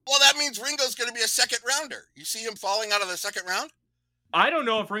round 1. Well, that means Ringo's going to be a second rounder. You see him falling out of the second round? I don't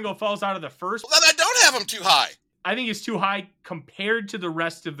know if Ringo falls out of the first. Well, then I don't have him too high. I think he's too high compared to the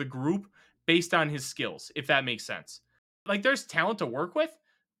rest of the group based on his skills, if that makes sense. Like, there's talent to work with,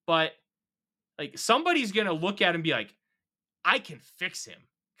 but, like, somebody's going to look at him and be like, I can fix him.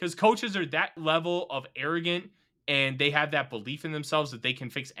 Because coaches are that level of arrogant and they have that belief in themselves that they can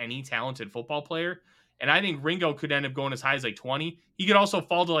fix any talented football player. And I think Ringo could end up going as high as like 20. He could also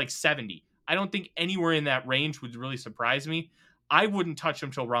fall to like 70. I don't think anywhere in that range would really surprise me. I wouldn't touch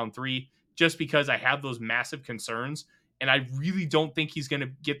him till round 3 just because I have those massive concerns. And I really don't think he's going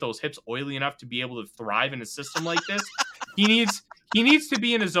to get those hips oily enough to be able to thrive in a system like this. He needs to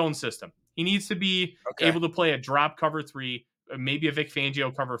be in his own system. He needs to be able to play a drop cover 3, maybe a Vic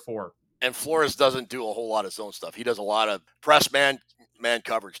Fangio cover 4. And Flores doesn't do a whole lot of zone stuff. He does a lot of press man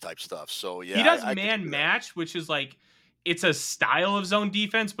coverage type stuff. So yeah, he does man match, which is like, it's a style of zone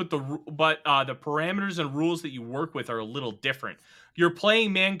defense, but the parameters and rules that you work with are a little different. You're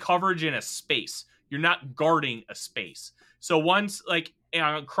playing man coverage in a space. You're not guarding a space. So once, like,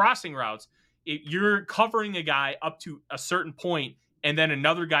 on crossing routes, you're covering a guy up to a certain point, and then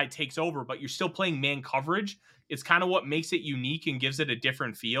another guy takes over, but you're still playing man coverage. It's kind of what makes it unique and gives it a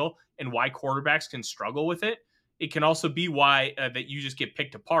different feel, and why quarterbacks can struggle with it. It can also be why that you just get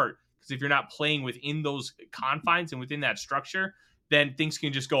picked apart, because if you're not playing within those confines and within that structure, then things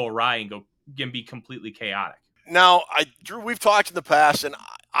can just go awry and can be completely chaotic. Now, Drew, we've talked in the past, and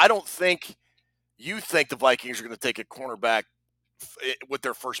I don't think you think the Vikings are going to take a cornerback with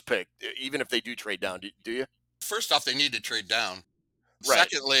their first pick, even if they do trade down. Do you? First off, they need to trade down. Right.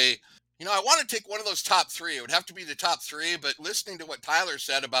 Secondly, I want to take one of those top 3. It would have to be the top 3, but listening to what Tyler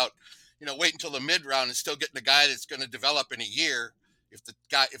said about, wait until the mid round and still getting a guy that's going to develop in a year, if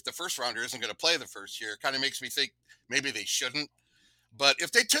the first rounder isn't going to play the first year, kind of makes me think maybe they shouldn't. But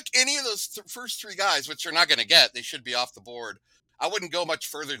if they took any of those first 3 guys, which they're not going to get, they should be off the board. I wouldn't go much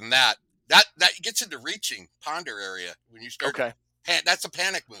further than that. That gets into reaching ponder area when you start. Okay. That's a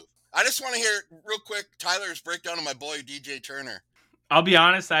panic move. I just want to hear real quick Tyler's breakdown of my boy DJ Turner. I'll be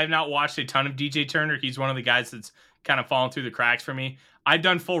honest, I have not watched a ton of DJ Turner. He's one of the guys that's kind of fallen through the cracks for me. I've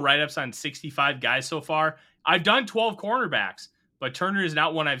done full write-ups on 65 guys so far. I've done 12 cornerbacks, but Turner is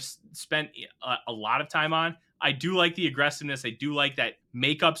not one I've spent a lot of time on. I do like the aggressiveness. I do like that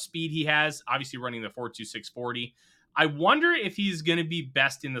makeup speed he has, obviously running the 4.26 40. I wonder if he's going to be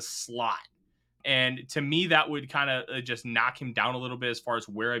best in the slot. And to me, that would kind of just knock him down a little bit as far as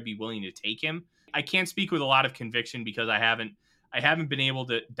where I'd be willing to take him. I can't speak with a lot of conviction because I haven't been able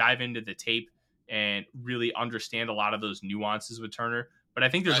to dive into the tape and really understand a lot of those nuances with Turner. But I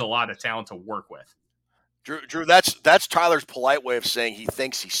think there's a lot of talent to work with. Drew, that's Tyler's polite way of saying he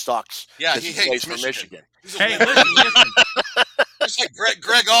thinks he sucks. Yeah, he hates for Michigan. Hey, listen. Just like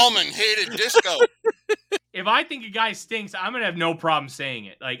Greg Allman hated disco. If I think a guy stinks, I'm gonna have no problem saying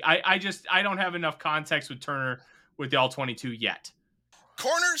it. Like I don't have enough context with Turner with the All-22 yet.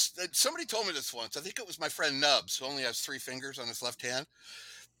 Corners, somebody told me this once. I think it was my friend Nubs, who only has 3 fingers on his left hand.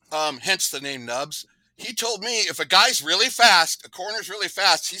 Hence the name Nubs. He told me if a guy's really fast, a corner's really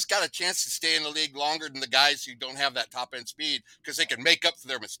fast, he's got a chance to stay in the league longer than the guys who don't have that top end speed because they can make up for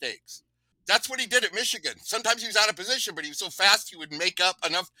their mistakes. That's what he did at Michigan. Sometimes he was out of position, but he was so fast he would make up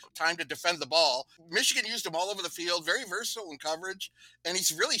enough time to defend the ball. Michigan used him all over the field, very versatile in coverage, and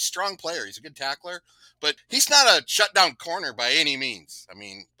he's a really strong player. He's a good tackler, but he's not a shutdown corner by any means. I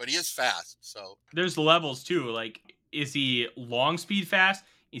mean, but he is fast. So there's levels too. Like, is he long speed fast?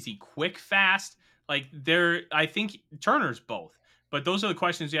 Is he quick fast? Like, I think Turner's both. But those are the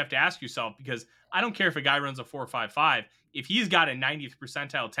questions you have to ask yourself, because I don't care if a guy runs a 4.55. If he's got a 90th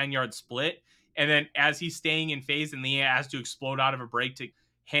percentile 10-yard split, and then as he's staying in phase and then he has to explode out of a break to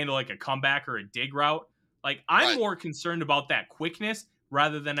handle like a comeback or a dig route, like I'm more concerned about that quickness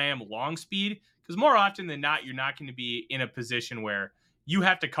rather than I am long speed, because more often than not, you're not going to be in a position where you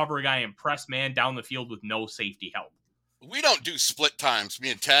have to cover a guy and press man down the field with no safety help. We don't do split times,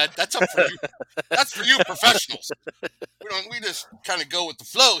 me and Ted. That's up for you. That's for you professionals. We just kind of go with the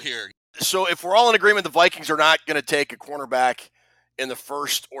flow here. So if we're all in agreement, the Vikings are not going to take a cornerback in the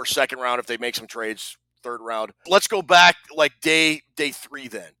first or second round if they make some trades, third round. Let's go back like day 3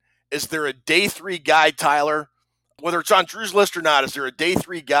 then. Is there a day 3 guy, Tyler, whether it's on Drew's list or not, is there a day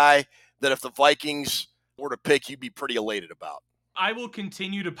 3 guy that if the Vikings were to pick, you'd be pretty elated about? I will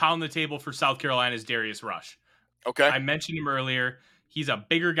continue to pound the table for South Carolina's Darius Rush. Okay. I mentioned him earlier. He's a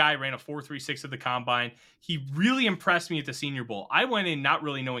bigger guy, ran a 4.36 at the combine. He really impressed me at the Senior Bowl. I went in not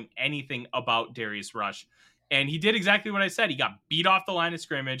really knowing anything about Darius Rush, and he did exactly what I said. He got beat off the line of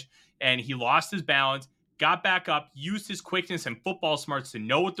scrimmage, and he lost his balance, got back up, used his quickness and football smarts to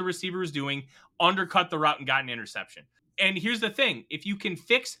know what the receiver was doing, undercut the route, and got an interception. And here's the thing. If you can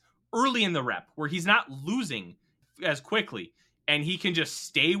fix early in the rep where he's not losing as quickly, and he can just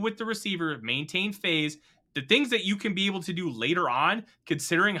stay with the receiver, maintain phase, the things that you can be able to do later on,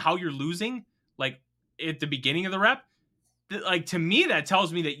 considering how you're losing, like at the beginning of the rep, like to me, that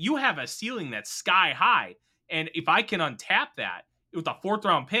tells me that you have a ceiling that's sky high. And if I can untap that with a 4th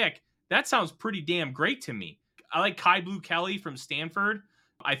round pick, that sounds pretty damn great to me. I like Kai Blue Kelly from Stanford.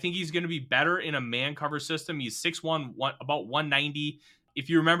 I think he's going to be better in a man cover system. He's 6'1", about 190. If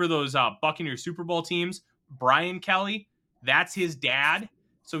you remember those Buccaneer Super Bowl teams, Brian Kelly, that's his dad.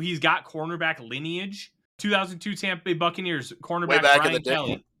 So he's got cornerback lineage. 2002 Tampa Bay Buccaneers cornerback way back Brian in the day.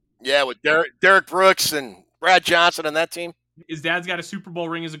 Kelly. Yeah, with Derek Brooks and Brad Johnson on that team. His dad's got a Super Bowl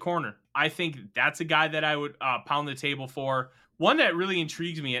ring as a corner. I think that's a guy that I would pound the table for. One that really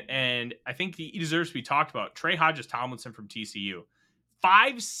intrigues me, and I think he deserves to be talked about, Trey Hodges-Tomlinson from TCU.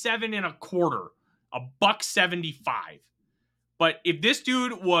 5'7" and a quarter, $175. But if this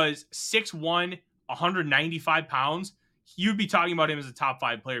dude was 6'1", 195 pounds, you'd be talking about him as a top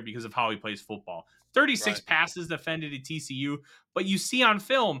 5 player because of how he plays football. 36 passes defended at TCU, but you see on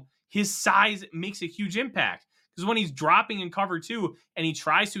film, his size makes a huge impact. Because when he's dropping in cover 2 and he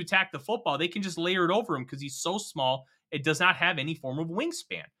tries to attack the football, they can just layer it over him because he's so small, it does not have any form of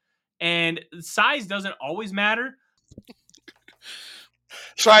wingspan. And size doesn't always matter.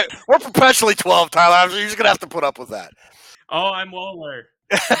 So we're perpetually 12, Tyler. You're just going to have to put up with that. Oh, I'm well aware.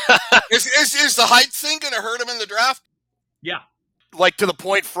 Is the height thing going to hurt him in the draft? Yeah. Like to the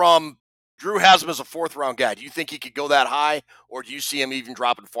point from Drew has him as a 4th round guy. Do you think he could go that high, or do you see him even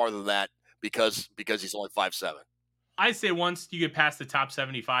dropping farther than that because he's only 5'7"? I say once you get past the top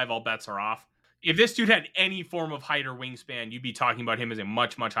 75, all bets are off. If this dude had any form of height or wingspan, you'd be talking about him as a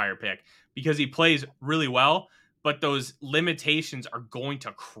much, much higher pick because he plays really well, but those limitations are going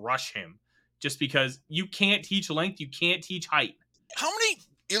to crush him just because you can't teach length, you can't teach height. How many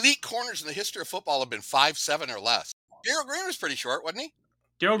elite corners in the history of football have been 5'7" or less? Darrell Green was pretty short, wasn't he?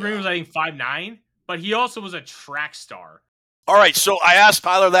 Darrell Green was, I think, 5'9", but he also was a track star. All right, so I asked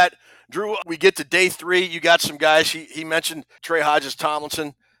Tyler that. Drew, we get to day 3. You got some guys. He mentioned Trey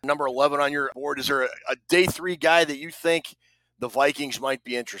Hodges-Tomlinson, number 11 on your board. Is there a day 3 guy that you think the Vikings might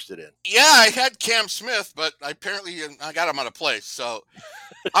be interested in? Yeah, I had Cam Smith, but I got him out of place. So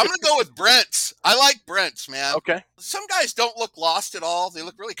I'm going to go with Brents. I like Brents, man. Okay. Some guys don't look lost at all. They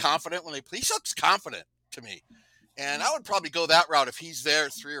look really confident when they play. He looks confident to me. And I would probably go that route if he's there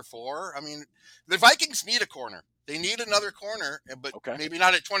 3 or 4. I mean, the Vikings need a corner. They need another corner, but maybe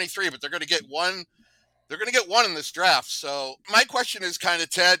not at 23, but they're going to get one. They're going to get one in this draft. So my question is kind of,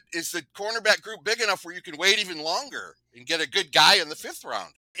 Ted, is the cornerback group big enough where you can wait even longer and get a good guy in the 5th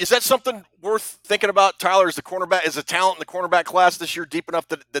round? Is that something worth thinking about, Tyler? Is the talent in the cornerback class this year deep enough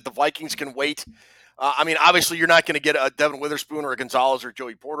that the Vikings can wait? I mean, obviously you're not going to get a Devin Witherspoon or a Gonzalez or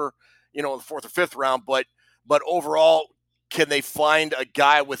Joey Porter, in the 4th or 5th round, but overall, can they find a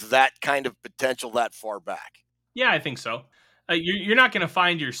guy with that kind of potential that far back? Yeah, I think so. You're not going to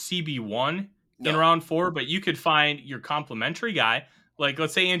find your CB1 in round 4, but you could find your complementary guy. Like,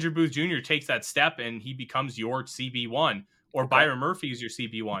 let's say Andrew Booth Jr. takes that step and he becomes your CB1, or Byron Murphy is your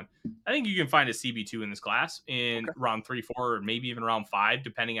CB1. I think you can find a CB2 in this class in round 3, 4, or maybe even round 5,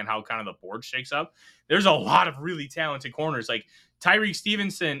 depending on how kind of the board shakes up. There's a lot of really talented corners. Like Tyreek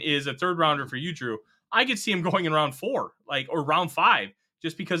Stevenson is a 3rd rounder for you, Drew. I could see him going in round 4, or round 5,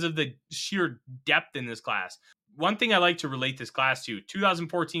 just because of the sheer depth in this class. One thing I like to relate this class to,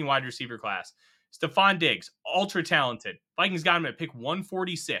 2014 wide receiver class, Stephon Diggs, ultra talented. Vikings got him at pick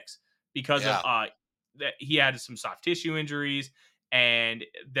 146 because of that he had some soft tissue injuries, and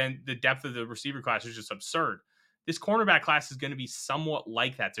then the depth of the receiver class is just absurd. This cornerback class is going to be somewhat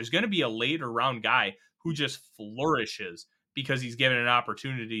like that. There's going to be a later round guy who just flourishes because he's given an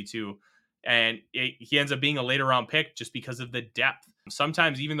opportunity to, and he ends up being a later round pick just because of the depth.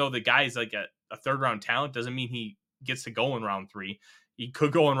 Sometimes, even though the guy is like a 3rd round talent, doesn't mean he gets to go in round 3. He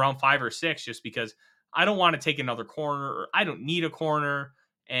could go in round 5 or 6 just because I don't want to take another corner, or I don't need a corner.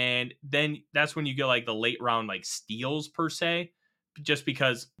 And then that's when you get like the late round like steals per se, just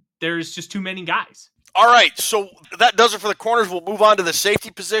because there's just too many guys. All right, so that does it for the corners. We'll move on to the safety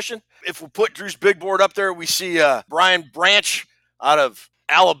position. If we put Drew's big board up there, we see Brian Branch out of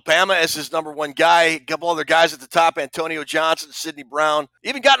Alabama as his number 1 guy. A couple other guys at the top, Antonio Johnson, Sidney Brown.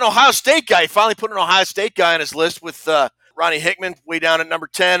 Even got an Ohio State guy. He finally put an Ohio State guy on his list with Ronnie Hickman way down at number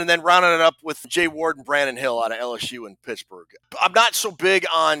 10, and then rounding it up with Jay Ward and Brandon Hill out of LSU and Pittsburgh. I'm not so big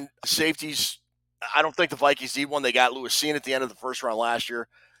on safeties. I don't think the Vikings need one. They got Lewis Cine at the end of the 1st round last year.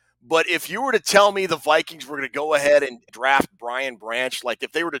 But if you were to tell me the Vikings were going to go ahead and draft Brian Branch, like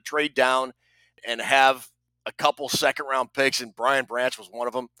if they were to trade down and have a couple 2nd round picks and Brian Branch was one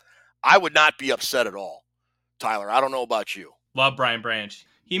of them, I would not be upset at all. Tyler, I don't know about you. Love Brian Branch.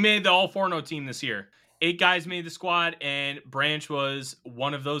 He made the All-4-0 team this year. 8 guys made the squad, and Branch was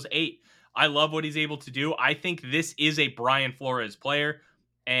one of those 8. I love what he's able to do. I think this is a Brian Flores player.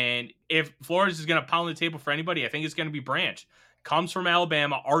 And if Flores is going to pound the table for anybody, I think it's going to be Branch. Comes from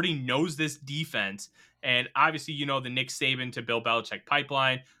Alabama, already knows this defense. And obviously, the Nick Saban to Bill Belichick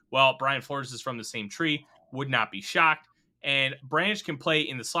pipeline. Well, Brian Flores is from the same tree. Would not be shocked. And Branch can play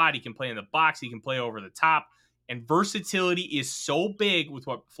in the slot. He can play in the box. He can play over the top. And versatility is so big with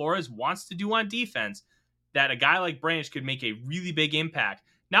what Flores wants to do on defense that a guy like Branch could make a really big impact.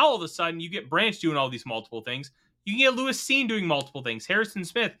 Now, all of a sudden, you get Branch doing all these multiple things. You can get Lewis Cine doing multiple things. Harrison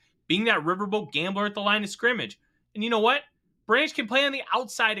Smith being that riverboat gambler at the line of scrimmage. And you know what? Branch can play on the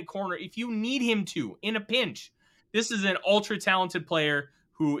outside at corner if you need him to in a pinch. This is an ultra-talented player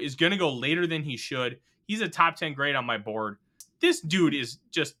who is going to go later than he should. He's a top 10 grade on my board. This dude is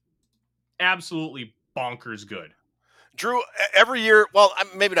just absolutely bonkers good. Drew, every year, well,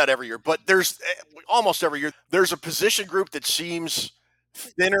 maybe not every year, but there's almost every year, there's a position group that seems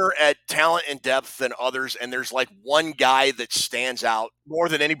thinner at talent and depth than others, and there's like one guy that stands out more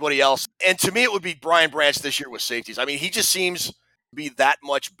than anybody else. And to me, it would be Brian Branch this year with safeties. I mean, he just seems to be that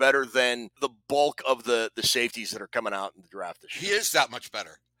much better than the bulk of the safeties that are coming out in the draft this year. He is that much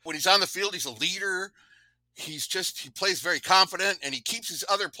better. When he's on the field, he's a leader. He plays very confident, and he keeps his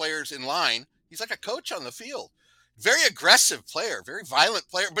other players in line. He's like a coach on the field. Very aggressive player, very violent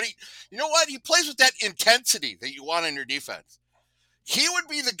player. But you know what? He plays with that intensity that you want in your defense. He would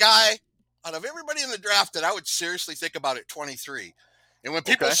be the guy out of everybody in the draft that I would seriously think about at 23. And when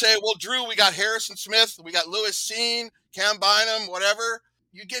people say, well, Drew, we got Harrison Smith, we got Lewis Cine, Cam Bynum, whatever,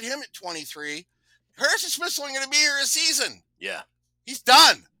 you get him at 23. Harrison Smith's only going to be here a season. Yeah. He's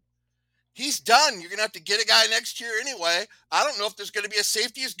done. He's done. You're going to have to get a guy next year anyway. I don't know if there's going to be a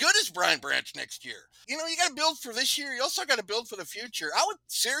safety as good as Brian Branch next year. You got to build for this year. You also got to build for the future. I would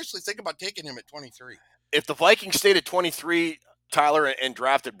seriously think about taking him at 23. If the Vikings stayed at 23, Tyler, and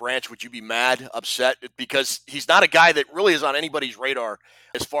drafted Branch, would you be mad, upset? Because he's not a guy that really is on anybody's radar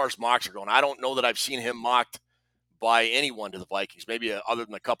as far as mocks are going. I don't know that I've seen him mocked by anyone to the Vikings, maybe other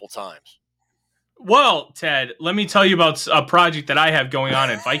than a couple times. Well, Ted, let me tell you about a project that I have going on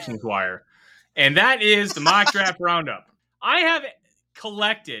at Vikings Wire, and that is the mock draft roundup. I have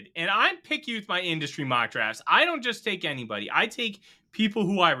collected, and I'm picky with my industry mock drafts. I don't just take anybody. I take people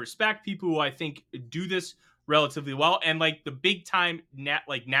who I respect, people who I think do this relatively well, and like the big time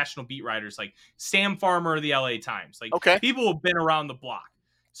like national beat writers like Sam Farmer of the LA Times, like people who've been around the block.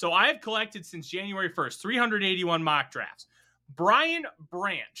 So I have collected since January 1st 381 mock drafts. Brian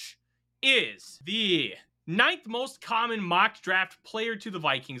Branch is the 9th most common mock draft player to the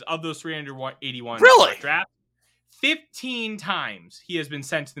Vikings of those 381 mock drafts. 15 times he has been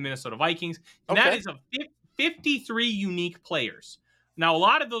sent to the Minnesota Vikings, and that is of 53 unique players. Now, a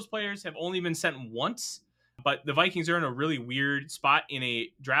lot of those players have only been sent once, but the Vikings are in a really weird spot in a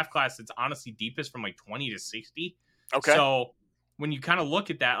draft class that's honestly deepest from like 20 to 60. Okay. So when you kind of look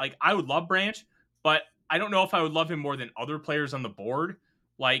at that, like I would love Branch, but I don't know if I would love him more than other players on the board.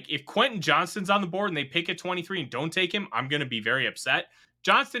 Like if Quentin Johnston's on the board and they pick at 23 and don't take him, I'm going to be very upset.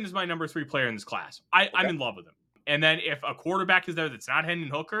 Johnston is my number 3 player in this class. I'm in love with him. And then if a quarterback is there that's not Hendon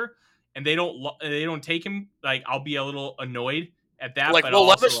Hooker and they don't take him, like I'll be a little annoyed at that. Like but Will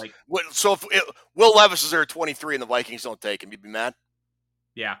also, Levis. like, so if Will Levis is there at 23 and the Vikings don't take him, you'd be mad?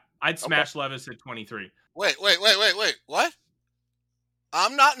 Yeah, I'd smash Levis at 23. Wait. What?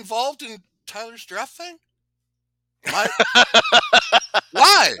 I'm not involved in Tyler's draft thing?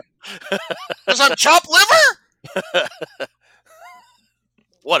 Why? Because I'm chopped liver?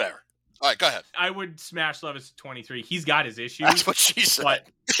 Whatever. All right, go ahead. I would smash Levis at 23. He's got his issues. That's what she said. But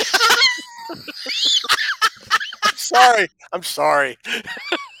I'm sorry.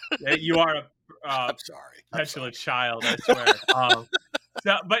 You are a I'm sorry. petulant child, I swear.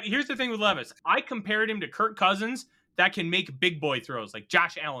 But here's the thing with Levis. I compared him to Kirk Cousins that can make big boy throws, like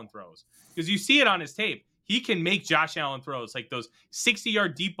Josh Allen throws. Because you see it on his tape. He can make Josh Allen throws, like those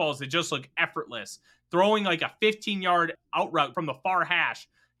 60-yard deep balls that just look effortless. Throwing like a 15-yard out route from the far hash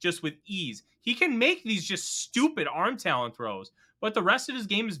just with ease. He can make these just stupid arm talent throws. But the rest of his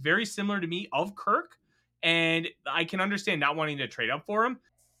game is very similar to me of Kirk. And I can understand not wanting to trade up for him.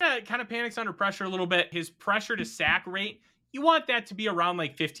 Kind of panics under pressure a little bit. His pressure to sack rate, you want that to be around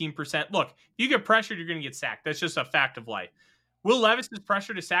like 15%. Look, if you get pressured, you're going to get sacked. That's just a fact of life. Will Levis's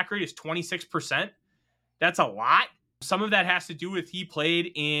pressure to sack rate is 26%. That's a lot. Some of that has to do with he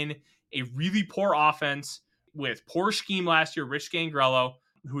played in a really poor offense with poor scheme last year. Rich Gangrello,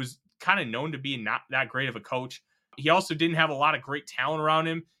 who was kind of known to be not that great of a coach. He also didn't have a lot of great talent around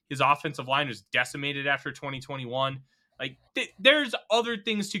him. His offensive line was decimated after 2021. Like, there's other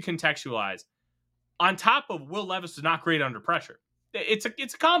things to contextualize. On top of Will Levis is not great under pressure. It's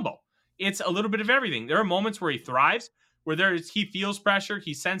a combo. It's a little bit of everything. There are moments where he thrives, where he feels pressure,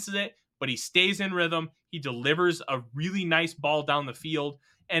 he senses it, but he stays in rhythm. He delivers a really nice ball down the field,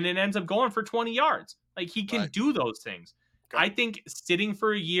 and it ends up going for 20 yards. Like, he can do those things. Okay. I think sitting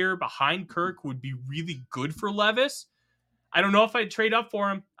for a year behind Kirk would be really good for Levis. I don't know if I'd trade up for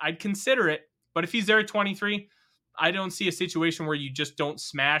him. I'd consider it. But if he's there at 23, I don't see a situation where you just don't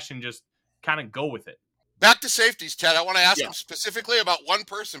smash and just kind of go with it. Back to safeties, Ted. I want to ask him specifically about one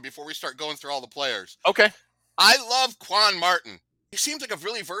person before we start going through all the players. Okay. I love Quan Martin. He seems like a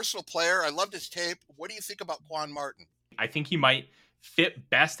really versatile player. I loved his tape. What do you think about Quan Martin? I think he might fit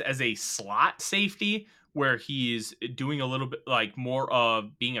best as a slot safety where he's doing a little bit like more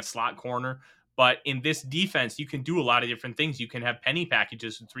of being a slot corner. But in this defense, you can do a lot of different things. You can have penny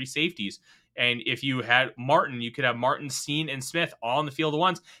packages with 3 safeties. And if you had Martin, you could have Martin, Steen, and Smith all on the field at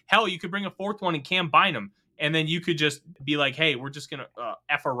once. Hell, you could bring a 4th one and Cam Bynum. And then you could just be like, hey, we're just going to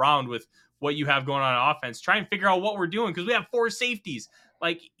F around with what you have going on offense. Try and figure out what we're doing because we have 4 safeties.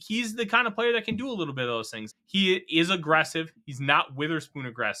 Like, he's the kind of player that can do a little bit of those things. He is aggressive. He's not Witherspoon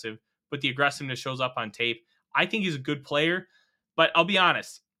aggressive, but the aggressiveness shows up on tape. I think he's a good player. But I'll be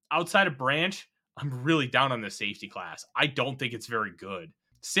honest, outside of Branch, I'm really down on the safety class. I don't think it's very good.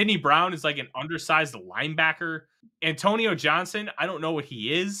 Sidney Brown is like an undersized linebacker. Antonio Johnson, I don't know what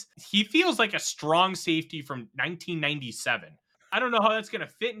he is. He feels like a strong safety from 1997. I don't know how that's going to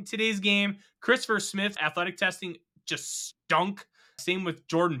fit in today's game. Christopher Smith, athletic testing just stunk. Same with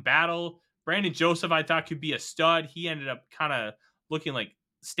Jordan Battle. Brandon Joseph, I thought could be a stud. He ended up kind of looking like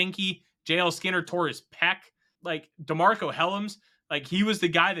stinky. JL Skinner tore his pec. Like DeMarco Helms, like he was the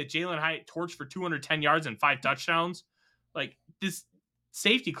guy that Jalen Hyatt torched for 210 yards and 5 touchdowns. Like this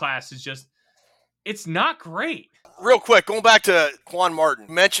safety class is just, it's not great. Real quick, going back to Quan Martin,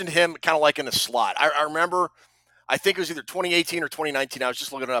 you mentioned him kind of like in a slot. I remember, I think it was either 2018 or 2019. I was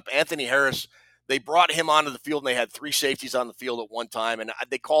just looking it up. Anthony Harris, they brought him onto the field and they had 3 safeties on the field at one time. And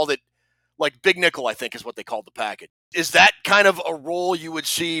they called it like big nickel, I think is what they called the package. Is that kind of a role you would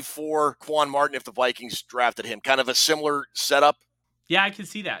see for Quan Martin if the Vikings drafted him? Kind of a similar setup? Yeah, I can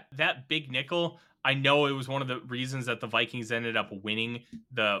see that. That big nickel, I know it was one of the reasons that the Vikings ended up winning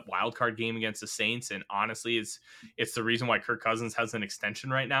the wild card game against the Saints. And honestly, it's the reason why Kirk Cousins has an extension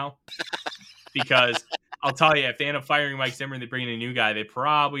right now. Because I'll tell you, if they end up firing Mike Zimmer and they bring in a new guy, they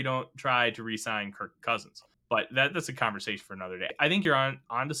probably don't try to re-sign Kirk Cousins. But that's a conversation for another day. I think you're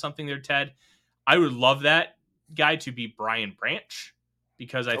onto something there, Ted. I would love that guy to be Brian Branch,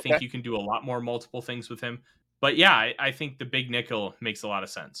 because I think you can do a lot more multiple things with him. But yeah, I think the big nickel makes a lot of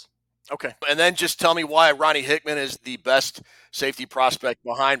sense. Okay. And then just tell me why Ronnie Hickman is the best safety prospect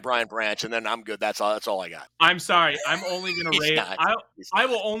behind Brian Branch, and then I'm good. That's all I got. I'm sorry. I'm only going to rave. I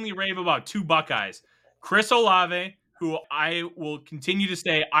will only rave about 2 Buckeyes. Chris Olave, who I will continue to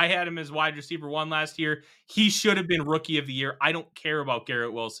say, I had him as wide receiver 1 last year. He should have been rookie of the year. I don't care about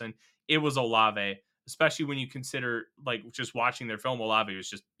Garrett Wilson. It was Olave, especially when you consider, like, just watching their film. Olave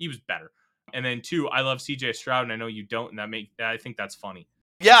he was better. And then 2, I love CJ Stroud, and I know you don't, and I think that's funny.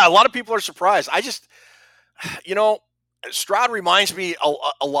 Yeah, a lot of people are surprised. Stroud reminds me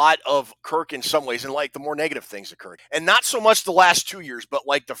a lot of Kirk in some ways, and like the more negative things occurred. And not so much the last 2 years, but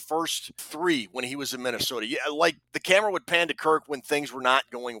like the first 3 when he was in Minnesota. Yeah, like the camera would pan to Kirk when things were not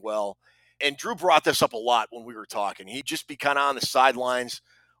going well. And Drew brought this up a lot when we were talking. He'd just be kind of on the sidelines,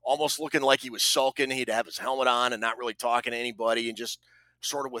 almost looking like he was sulking. He'd have his helmet on and not really talking to anybody and just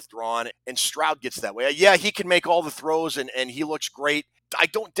sort of withdrawn. And Stroud gets that way. Yeah, he can make all the throws and he looks great. I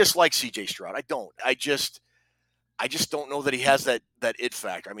don't dislike CJ Stroud. I don't. I just don't know that he has that it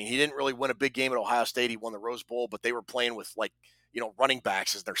factor. I mean, he didn't really win a big game at Ohio State. He won the Rose Bowl, but they were playing with running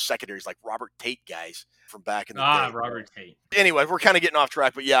backs as their secondaries, like Robert Tate guys from back in the day. Robert Tate. Anyway, we're kind of getting off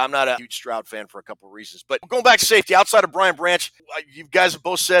track, but yeah, I'm not a huge Stroud fan for a couple of reasons. But going back to safety, outside of Brian Branch, you guys have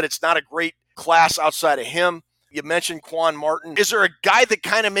both said it's not a great class outside of him. You mentioned Quan Martin. Is there a guy that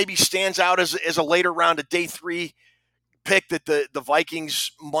kind of maybe stands out as a later round, a day 3 pick that the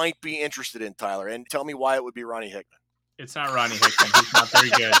Vikings might be interested in, Tyler? And tell me why it would be Ronnie Hickman. It's not Ronnie Hickman. He's not very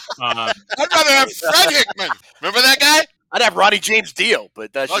good. I'd rather have Fred Hickman. Remember that guy? I'd have Ronnie James Dio,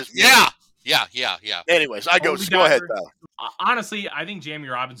 but that's just yeah. Anyways, go ahead, Tyler. Honestly, I think Jamie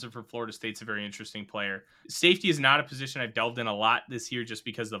Robinson from Florida State's a very interesting player. Safety is not a position I've delved in a lot this year just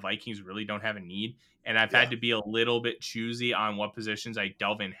because the Vikings really don't have a need. And I've had to be a little bit choosy on what positions I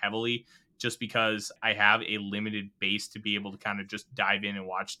delve in heavily just because I have a limited base to be able to kind of just dive in and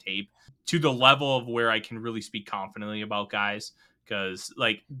watch tape to the level of where I can really speak confidently about guys. Because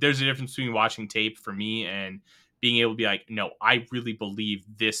like there's a difference between watching tape for me and being able to be like, no, I really believe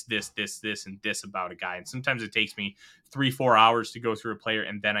this, and this about a guy. And sometimes it takes me 3-4 hours to go through a player,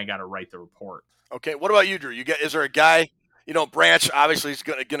 and then I got to write the report. Okay, what about you, Drew? Is there a guy, Branch obviously is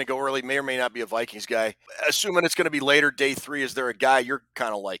going to go early, may or may not be a Vikings guy. Assuming it's going to be later, day 3, is there a guy you're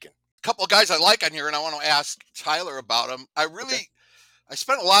kind of liking? A couple of guys I like on here, and I want to ask Tyler about them. I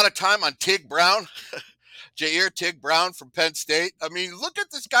spent a lot of time on Tig Brown, Jair Tig Brown from Penn State. I mean, look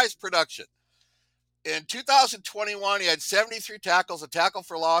at this guy's production. In 2021, he had 73 tackles, a tackle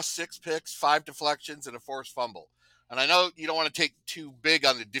for loss, 6 picks, 5 deflections, and a forced fumble. And I know you don't want to take too big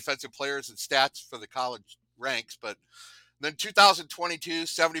on the defensive players and stats for the college ranks, but then 2022,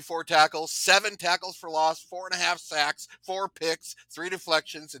 74 tackles, 7 tackles for loss, 4.5 sacks, 4 picks, 3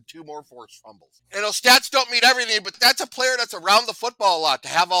 deflections, and 2 more forced fumbles. Stats don't mean everything, but that's a player that's around the football a lot to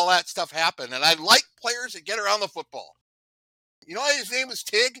have all that stuff happen. And I like players that get around the football. You know why his name is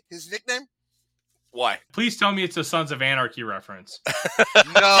Tig, his nickname? Why? Please tell me it's a Sons of Anarchy reference.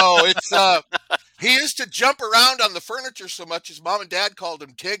 No, it's he used to jump around on the furniture so much his mom and dad called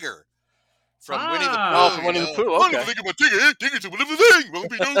him Tigger. From Winnie the Pooh. Oh, from Winnie the Pooh, okay. I think about Tigger. Tigger's a wonderful thing.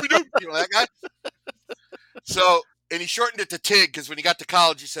 You know that guy? So, and he shortened it to Tig because when he got to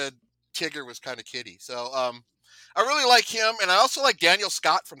college, he said Tigger was kind of kiddie. So, I really like him. And I also like Daniel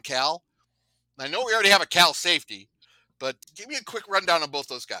Scott from Cal. I know we already have a Cal safety, but give me a quick rundown on both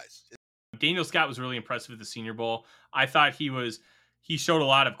those guys. Daniel Scott was really impressive at the Senior Bowl. I thought he showed a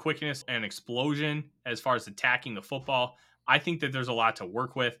lot of quickness and explosion as far as attacking the football. I think that there's a lot to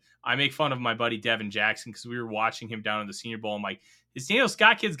work with. I make fun of my buddy Devin Jackson because we were watching him down in the Senior Bowl. I'm like, this Daniel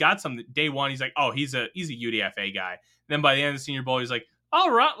Scott kid's got some. Day 1, he's like, oh, he's a UDFA guy. And then by the end of the Senior Bowl, he's like, oh,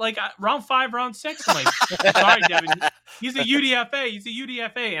 round 5, round 6. I'm like, sorry, Devin, he's a UDFA. He's a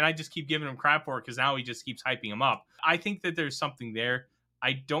UDFA. And I just keep giving him crap for it because now he just keeps hyping him up. I think that there's something there.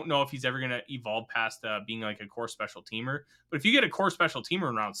 I don't know if he's ever going to evolve past being like a core special teamer. But if you get a core special teamer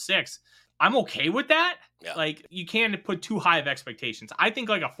in round 6, I'm okay with that. Yeah. Like, you can't put too high of expectations. I think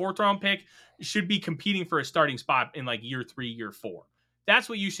like a 4th round pick should be competing for a starting spot in like year 3, year 4. That's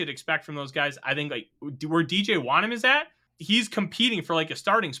what you should expect from those guys. I think like where DJ Wanham is at, he's competing for like a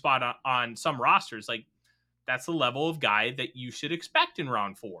starting spot on some rosters. Like, that's the level of guy that you should expect in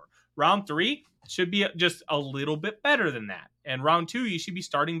round 4. Round 3 should be just a little bit better than that. And round 2, you should be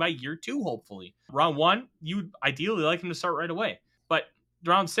starting by year 2, hopefully. Round 1, you'd ideally like him to start right away. But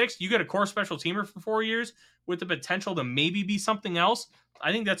round 6, you get a core special teamer for 4 years with the potential to maybe be something else.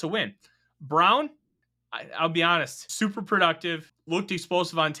 I think that's a win. Brown, I'll be honest, super productive, looked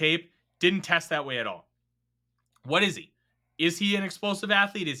explosive on tape, didn't test that way at all. What is he? Is he an explosive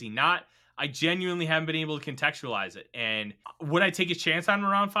athlete? Is he not? I genuinely haven't been able to contextualize it. And would I take a chance on him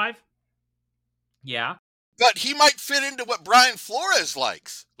in round 5? Yeah. But he might fit into what Brian Flores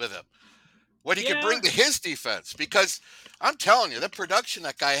likes with him, what he can bring to his defense. Because I'm telling you, the production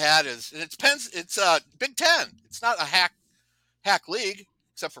that guy had is, and it's Big Ten. It's not a hack league,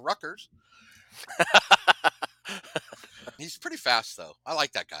 except for Rutgers. He's pretty fast, though. I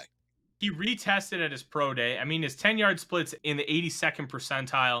like that guy. He retested at his pro day. I mean, his 10-yard splits in the 82nd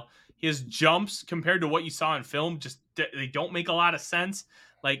percentile. His jumps compared to what you saw in film, just they don't make a lot of sense.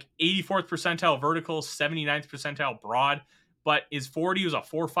 Like 84th percentile vertical, 79th percentile broad, but his 40 was a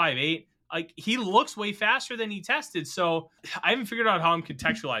 4.58. Like, he looks way faster than he tested. So I haven't figured out how I'm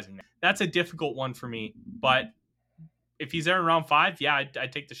contextualizing that. That's a difficult one for me. But if he's there in round 5, yeah,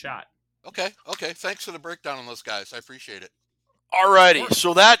 I'd take the shot. Okay. Thanks for the breakdown on those guys. I appreciate it. All righty.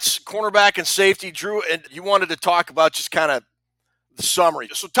 So that's cornerback and safety. Drew, and you wanted to talk about just kind of the summary.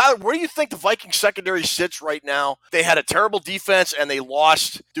 So, Tyler, where do you think the Vikings secondary sits right now? They had a terrible defense, and they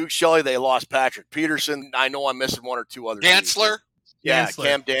lost Duke Shelley. They lost Patrick Peterson. I know I'm missing one or two others. Dantzler? Yeah,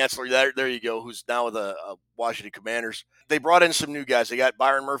 Cam Dantzler. There you go, who's now with the Washington Commanders. They brought in some new guys. They got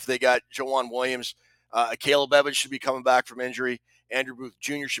Byron Murphy. They got Joanne Williams. Caleb Evans should be coming back from injury. Andrew Booth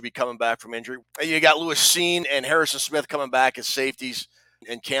Jr. should be coming back from injury. You got Lewis Seen and Harrison Smith coming back as safeties,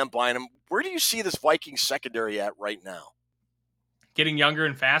 and Cam Bynum. Where do you see this Vikings secondary at right now? Getting younger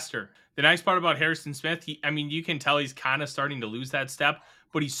and faster. The nice part about Harrison Smith, you can tell he's kind of starting to lose that step,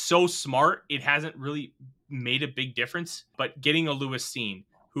 but he's so smart, it hasn't really made a big difference. But getting a Lewis Seen,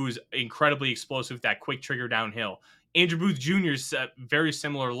 who's incredibly explosive, that quick trigger downhill. Andrew Booth Jr. is very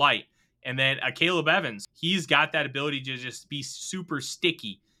similar light. And then Caleb Evans, he's got that ability to just be super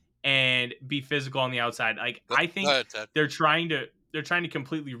sticky and be physical on the outside. Like, I think they're trying to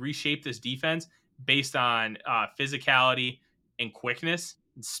completely reshape this defense based on physicality and quickness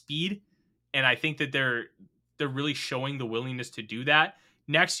and speed. And I think that they're really showing the willingness to do that.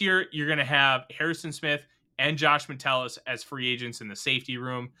 Next year, you're going to have Harrison Smith and Josh Metellus as free agents in the safety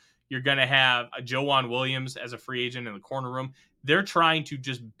room. You're going to have Joanne Williams as a free agent in the corner room. They're trying to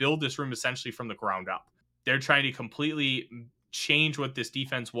just build this room essentially from the ground up. They're trying to completely change what this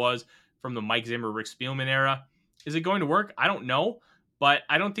defense was from the Mike Zimmer, Rick Spielman era. Is it going to work? I don't know, but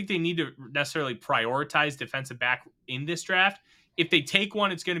I don't think they need to necessarily prioritize defensive back in this draft. If they take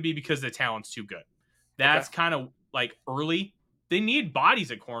one, it's going to be because the talent's too good. That's kind of like early. They need bodies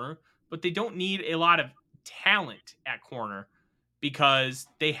at corner, but they don't need a lot of talent at corner because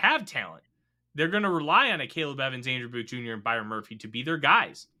they have talent. They're going to rely on a Caleb Evans, Andrew Booth Jr., and Byron Murphy to be their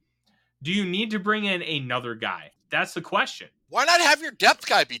guys. Do you need to bring in another guy? That's the question. Why not have your depth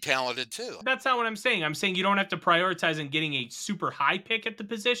guy be talented too? That's not what I'm saying. I'm saying you don't have to prioritize in getting a super high pick at the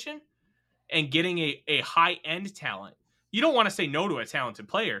position and getting a high-end talent. You don't want to say no to a talented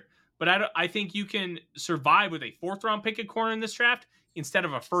player, but I think you can survive with a 4th-round pick at corner in this draft instead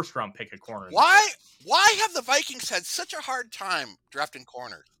of a 1st-round pick at corner. Why have the Vikings had such a hard time drafting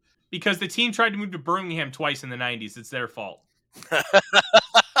corners? Because the team tried to move to Birmingham twice in the 90s. It's their fault.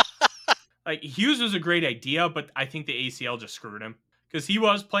 Like, Hughes was a great idea, but I think the ACL just screwed him. Because he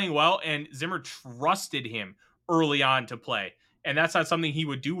was playing well, and Zimmer trusted him early on to play. And that's not something he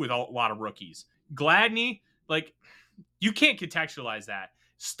would do with a lot of rookies. Gladney, like, you can't contextualize that.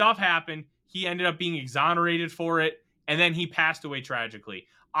 Stuff happened. He ended up being exonerated for it, and then he passed away tragically.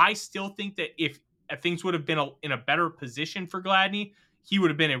 I still think that if things would have been in a better position for Gladney, he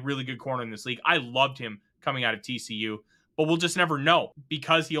would have been a really good corner in this league. I loved him coming out of TCU, but we'll just never know.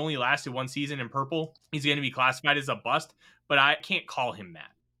 Because he only lasted 1 season in purple, he's going to be classified as a bust, but I can't call him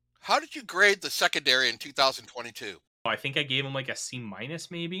that. How did you grade the secondary in 2022? I think I gave him like a C-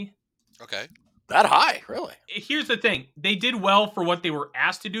 maybe. Okay. That high, really? Here's the thing. They did well for what they were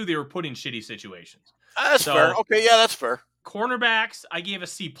asked to do. They were put in shitty situations. That's fair. Okay, yeah, that's fair. Cornerbacks, I gave a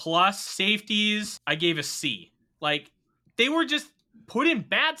C+. Safeties, I gave a C. Like, they were just put in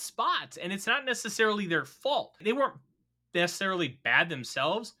bad spots, and it's not necessarily their fault. They weren't necessarily bad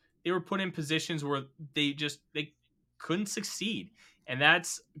themselves. They were put in positions where they couldn't succeed. And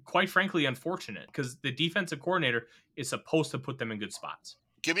that's, quite frankly, unfortunate because the defensive coordinator is supposed to put them in good spots.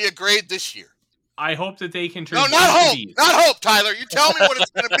 Give me a grade this year. I hope that they can turn. No, not hope. Not hope, Tyler. You tell me what it's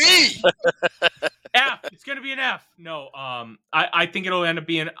going to be. Yeah, it's going to be an F. No, I think it'll end up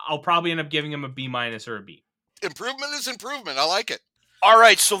being, I'll probably end up giving him a B- or a B. Improvement is improvement. I like it. All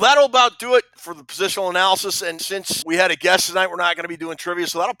right, so that'll about do it for the positional analysis. And since we had a guest tonight, we're not going to be doing trivia.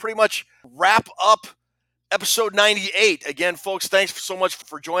 So that'll pretty much wrap up episode 98. Again, folks, thanks so much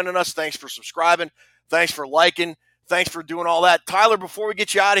for joining us. Thanks for subscribing. Thanks for liking. Thanks for doing all that. Tyler, before we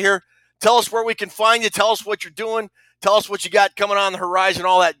get you out of here, tell us where we can find you. Tell us what you're doing. Tell us what you got coming on the horizon,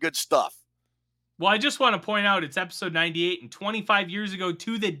 all that good stuff. Well, I just want to point out it's episode 98, and 25 years ago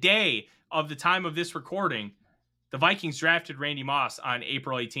to the day of the time of this recording, the Vikings drafted Randy Moss on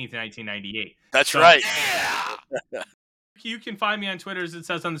April 18th, 1998. That's right. Yeah. You can find me on Twitter, as it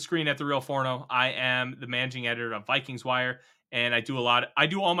says on the screen, at The Real Forno. I am the managing editor of Vikings Wire, and I do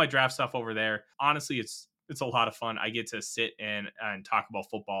all my draft stuff over there. Honestly, it's a lot of fun. I get to sit and talk about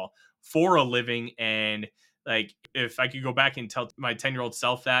football for a living, and like, if I could go back and tell my 10-year-old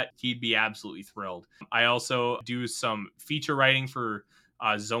self that, he'd be absolutely thrilled. I also do some feature writing for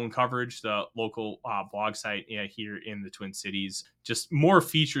Zone Coverage, the local blog site here in the Twin Cities. Just more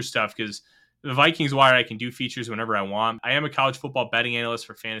feature stuff, because the Vikings Wire, I can do features whenever I want. I am a college football betting analyst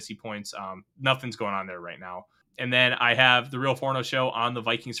for Fantasy Points. Nothing's going on there right now. And then I have the Real Forno Show on the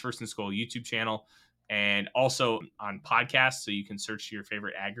Vikings First and Goal YouTube channel, and also on podcasts, so you can search your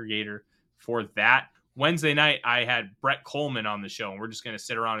favorite aggregator for that. Wednesday night, I had Brett Coleman on the show, and we're just going to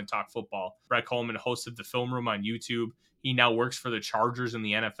sit around and talk football. Brett Coleman hosted the Film Room on YouTube. He now works for the Chargers in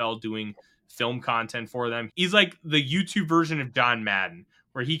the NFL doing film content for them. He's like the YouTube version of John Madden,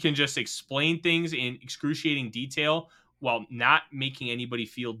 where he can just explain things in excruciating detail while not making anybody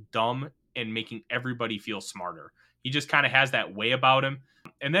feel dumb and making everybody feel smarter. He just kind of has that way about him.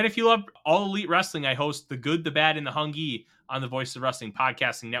 And then if you love All Elite Wrestling, I host The Good, the Bad, and the Hungy on the Voice of Wrestling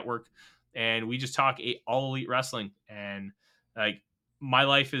podcasting network. And we just talk All Elite Wrestling. And like, my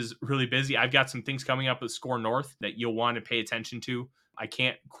life is really busy. I've got some things coming up with Score North that you'll want to pay attention to. I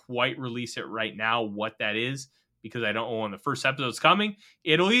can't quite release it right now, what that is, because I don't know when the first episode's coming.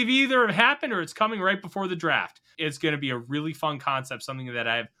 It'll either have happened or it's coming right before the draft. It's going to be a really fun concept, something that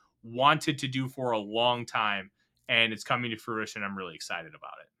I've wanted to do for a long time, and it's coming to fruition. I'm really excited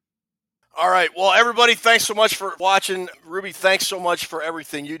about it. All right. Well, everybody, thanks so much for watching. Ruby, thanks so much for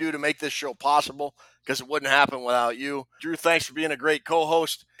everything you do to make this show possible, because it wouldn't happen without you. Drew, thanks for being a great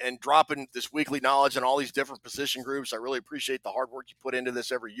co-host and dropping this weekly knowledge on all these different position groups. I really appreciate the hard work you put into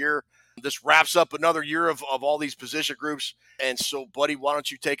this every year. This wraps up another year of all these position groups. And so, buddy, why don't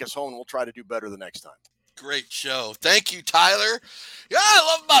you take us home, and we'll try to do better the next time. Great show. Thank you, Tyler. Yeah, I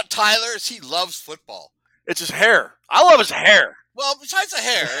love about Tyler is he loves football. It's his hair. I love his hair. Well, besides the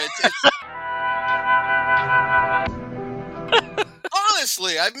hair, it's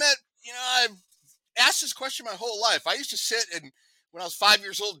honestly, I've asked this question my whole life. I used to sit and when I was 5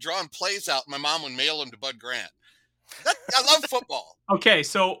 years old, drawing plays out, my mom would mail them to Bud Grant. I love football. Okay,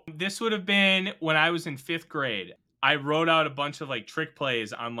 so this would have been when I was in 5th grade. I wrote out a bunch of like trick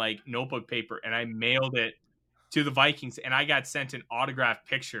plays on like notebook paper, and I mailed it to the Vikings, and I got sent an autographed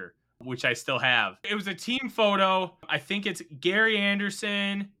picture, which I still have. It was a team photo. I think it's Gary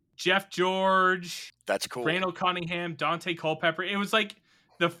Anderson, Jeff George. That's cool. Randall Cunningham, Dante Culpepper. It was like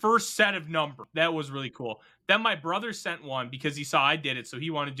the first set of numbers. That was really cool. Then my brother sent one because he saw I did it, so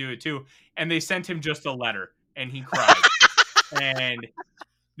he wanted to do it too. And they sent him just a letter, and he cried. And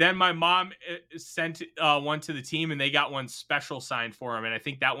then my mom sent one to the team, and they got one special signed for him. And I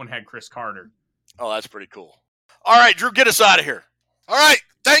think that one had Chris Carter. Oh, that's pretty cool. All right, Drew, get us out of here. All right.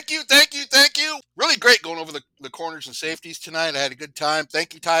 Thank you. Really great going over the corners and safeties tonight. I had a good time.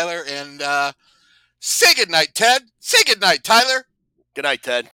 Thank you, Tyler. And say good night, Ted. Say good night, Tyler. Good night,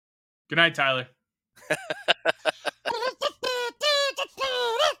 Ted. Good night, Tyler.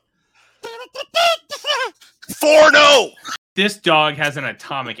 Forno! This dog has an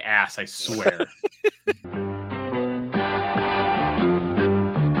atomic ass, I swear.